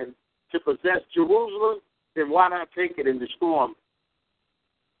pagan to possess Jerusalem, then why not take it and destroy them?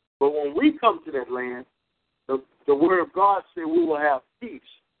 But when we come to that land, the Word of God said we will have peace,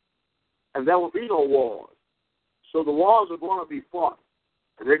 and there will be no wars. So the wars are going to be fought,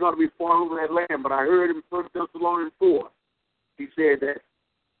 and they're going to be fought over that land. But I heard in 1 Thessalonians 4, he said that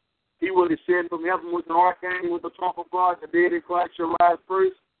He will descend from heaven with an archangel with the trump of God, the dead in Christ shall rise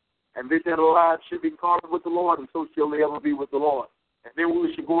first, and they that are alive should be caught up with the Lord, and so shall they ever be with the Lord. And then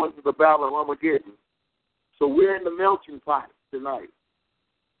we should go into the battle of Armageddon. So we're in the melting pot tonight.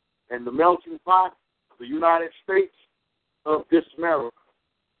 And the melting pot of the United States of this America.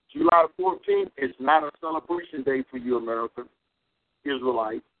 July 14th is not a celebration day for you, American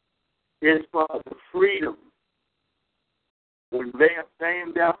Israelites. It's for the freedom. When they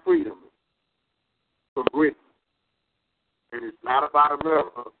obtained their freedom from Britain. And it's not about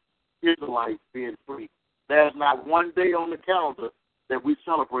America, Israelites being free. There's not one day on the calendar that we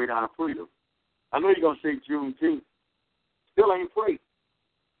celebrate our freedom. I know you're going to say Juneteenth. Still ain't free.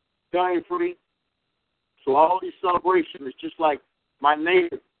 Still ain't free. So all these celebrations is just like my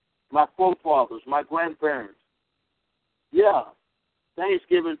neighbors, my forefathers, my grandparents. Yeah,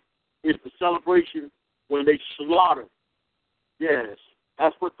 Thanksgiving is the celebration when they slaughter. Yes,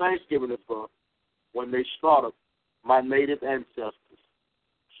 that's what Thanksgiving is for, when they slaughter my native ancestors.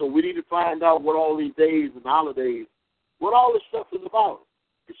 So we need to find out what all these days and holidays, what all this stuff is about.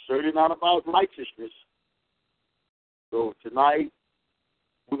 It's certainly not about righteousness. So tonight,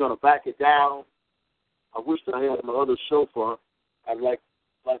 we're going to back it down. I wish I had my other chauffeur. I'd like to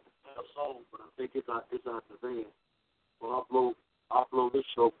play a song, but I think it's out the van. So I'll blow this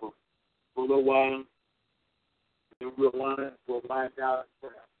chauffeur for a little while, and we'll wind down and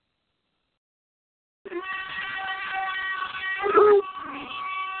prayer.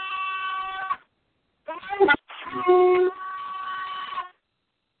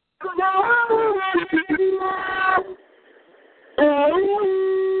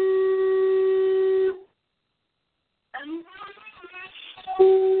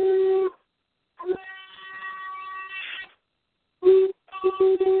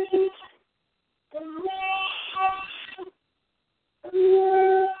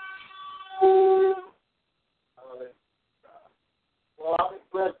 Well, I'm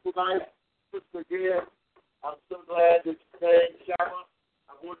impressed tonight. Again, I'm so glad that you came, Shama.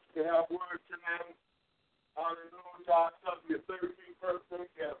 I'm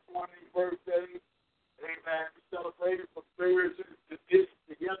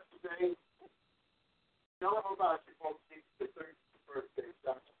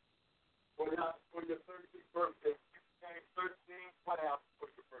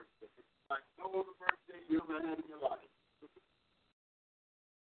No other birthday you ever had in your life.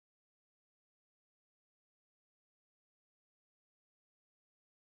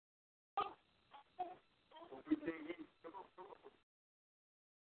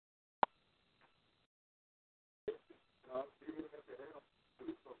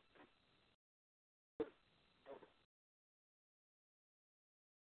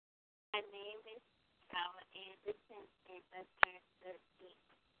 My name is Cal Anderson, and I turned 13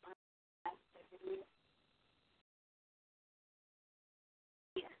 on Saturday.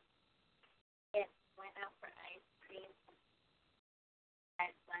 Yeah. Yes, went out for ice cream.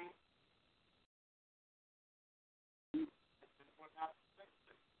 Ice cream.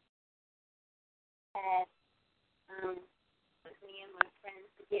 Had with me and my friends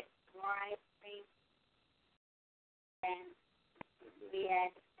to get more ice cream, and we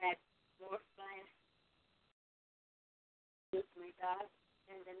had more fun with my dog.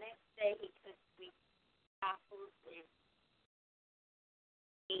 And the next day he took me apples and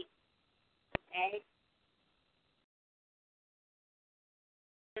ate eggs.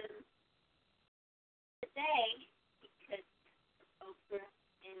 Today he cooked okra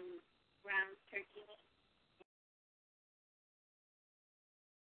and ground turkey meat.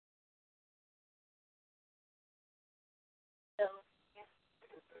 So, yeah.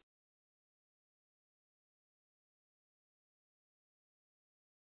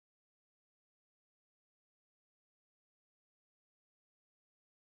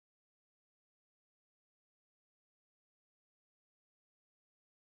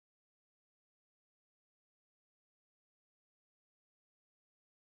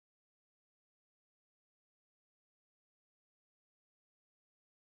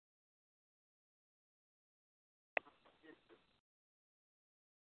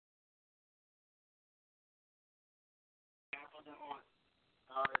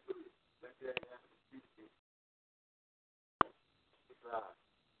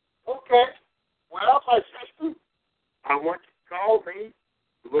 Okay. Well, my sister, I want you to call me.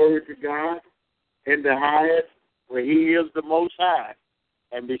 Glory to God in the highest, where He is the Most High.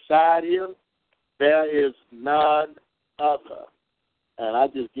 And beside Him, there is none other. And I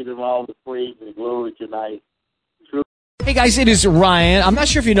just give Him all the praise and glory tonight. Hey guys, it is Ryan. I'm not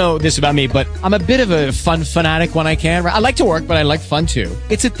sure if you know this about me, but I'm a bit of a fun fanatic when I can. I like to work, but I like fun too.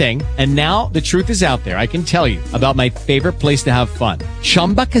 It's a thing. And now the truth is out there. I can tell you about my favorite place to have fun.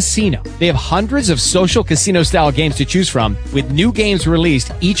 Chumba Casino. They have hundreds of social casino style games to choose from with new games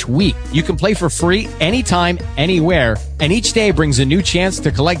released each week. You can play for free anytime, anywhere. And each day brings a new chance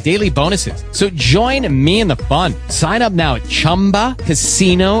to collect daily bonuses. So join me in the fun. Sign up now at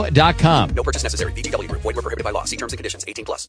ChumbaCasino.com. No purchase necessary. VGW Group. Void where prohibited by law. See terms and conditions. 18+.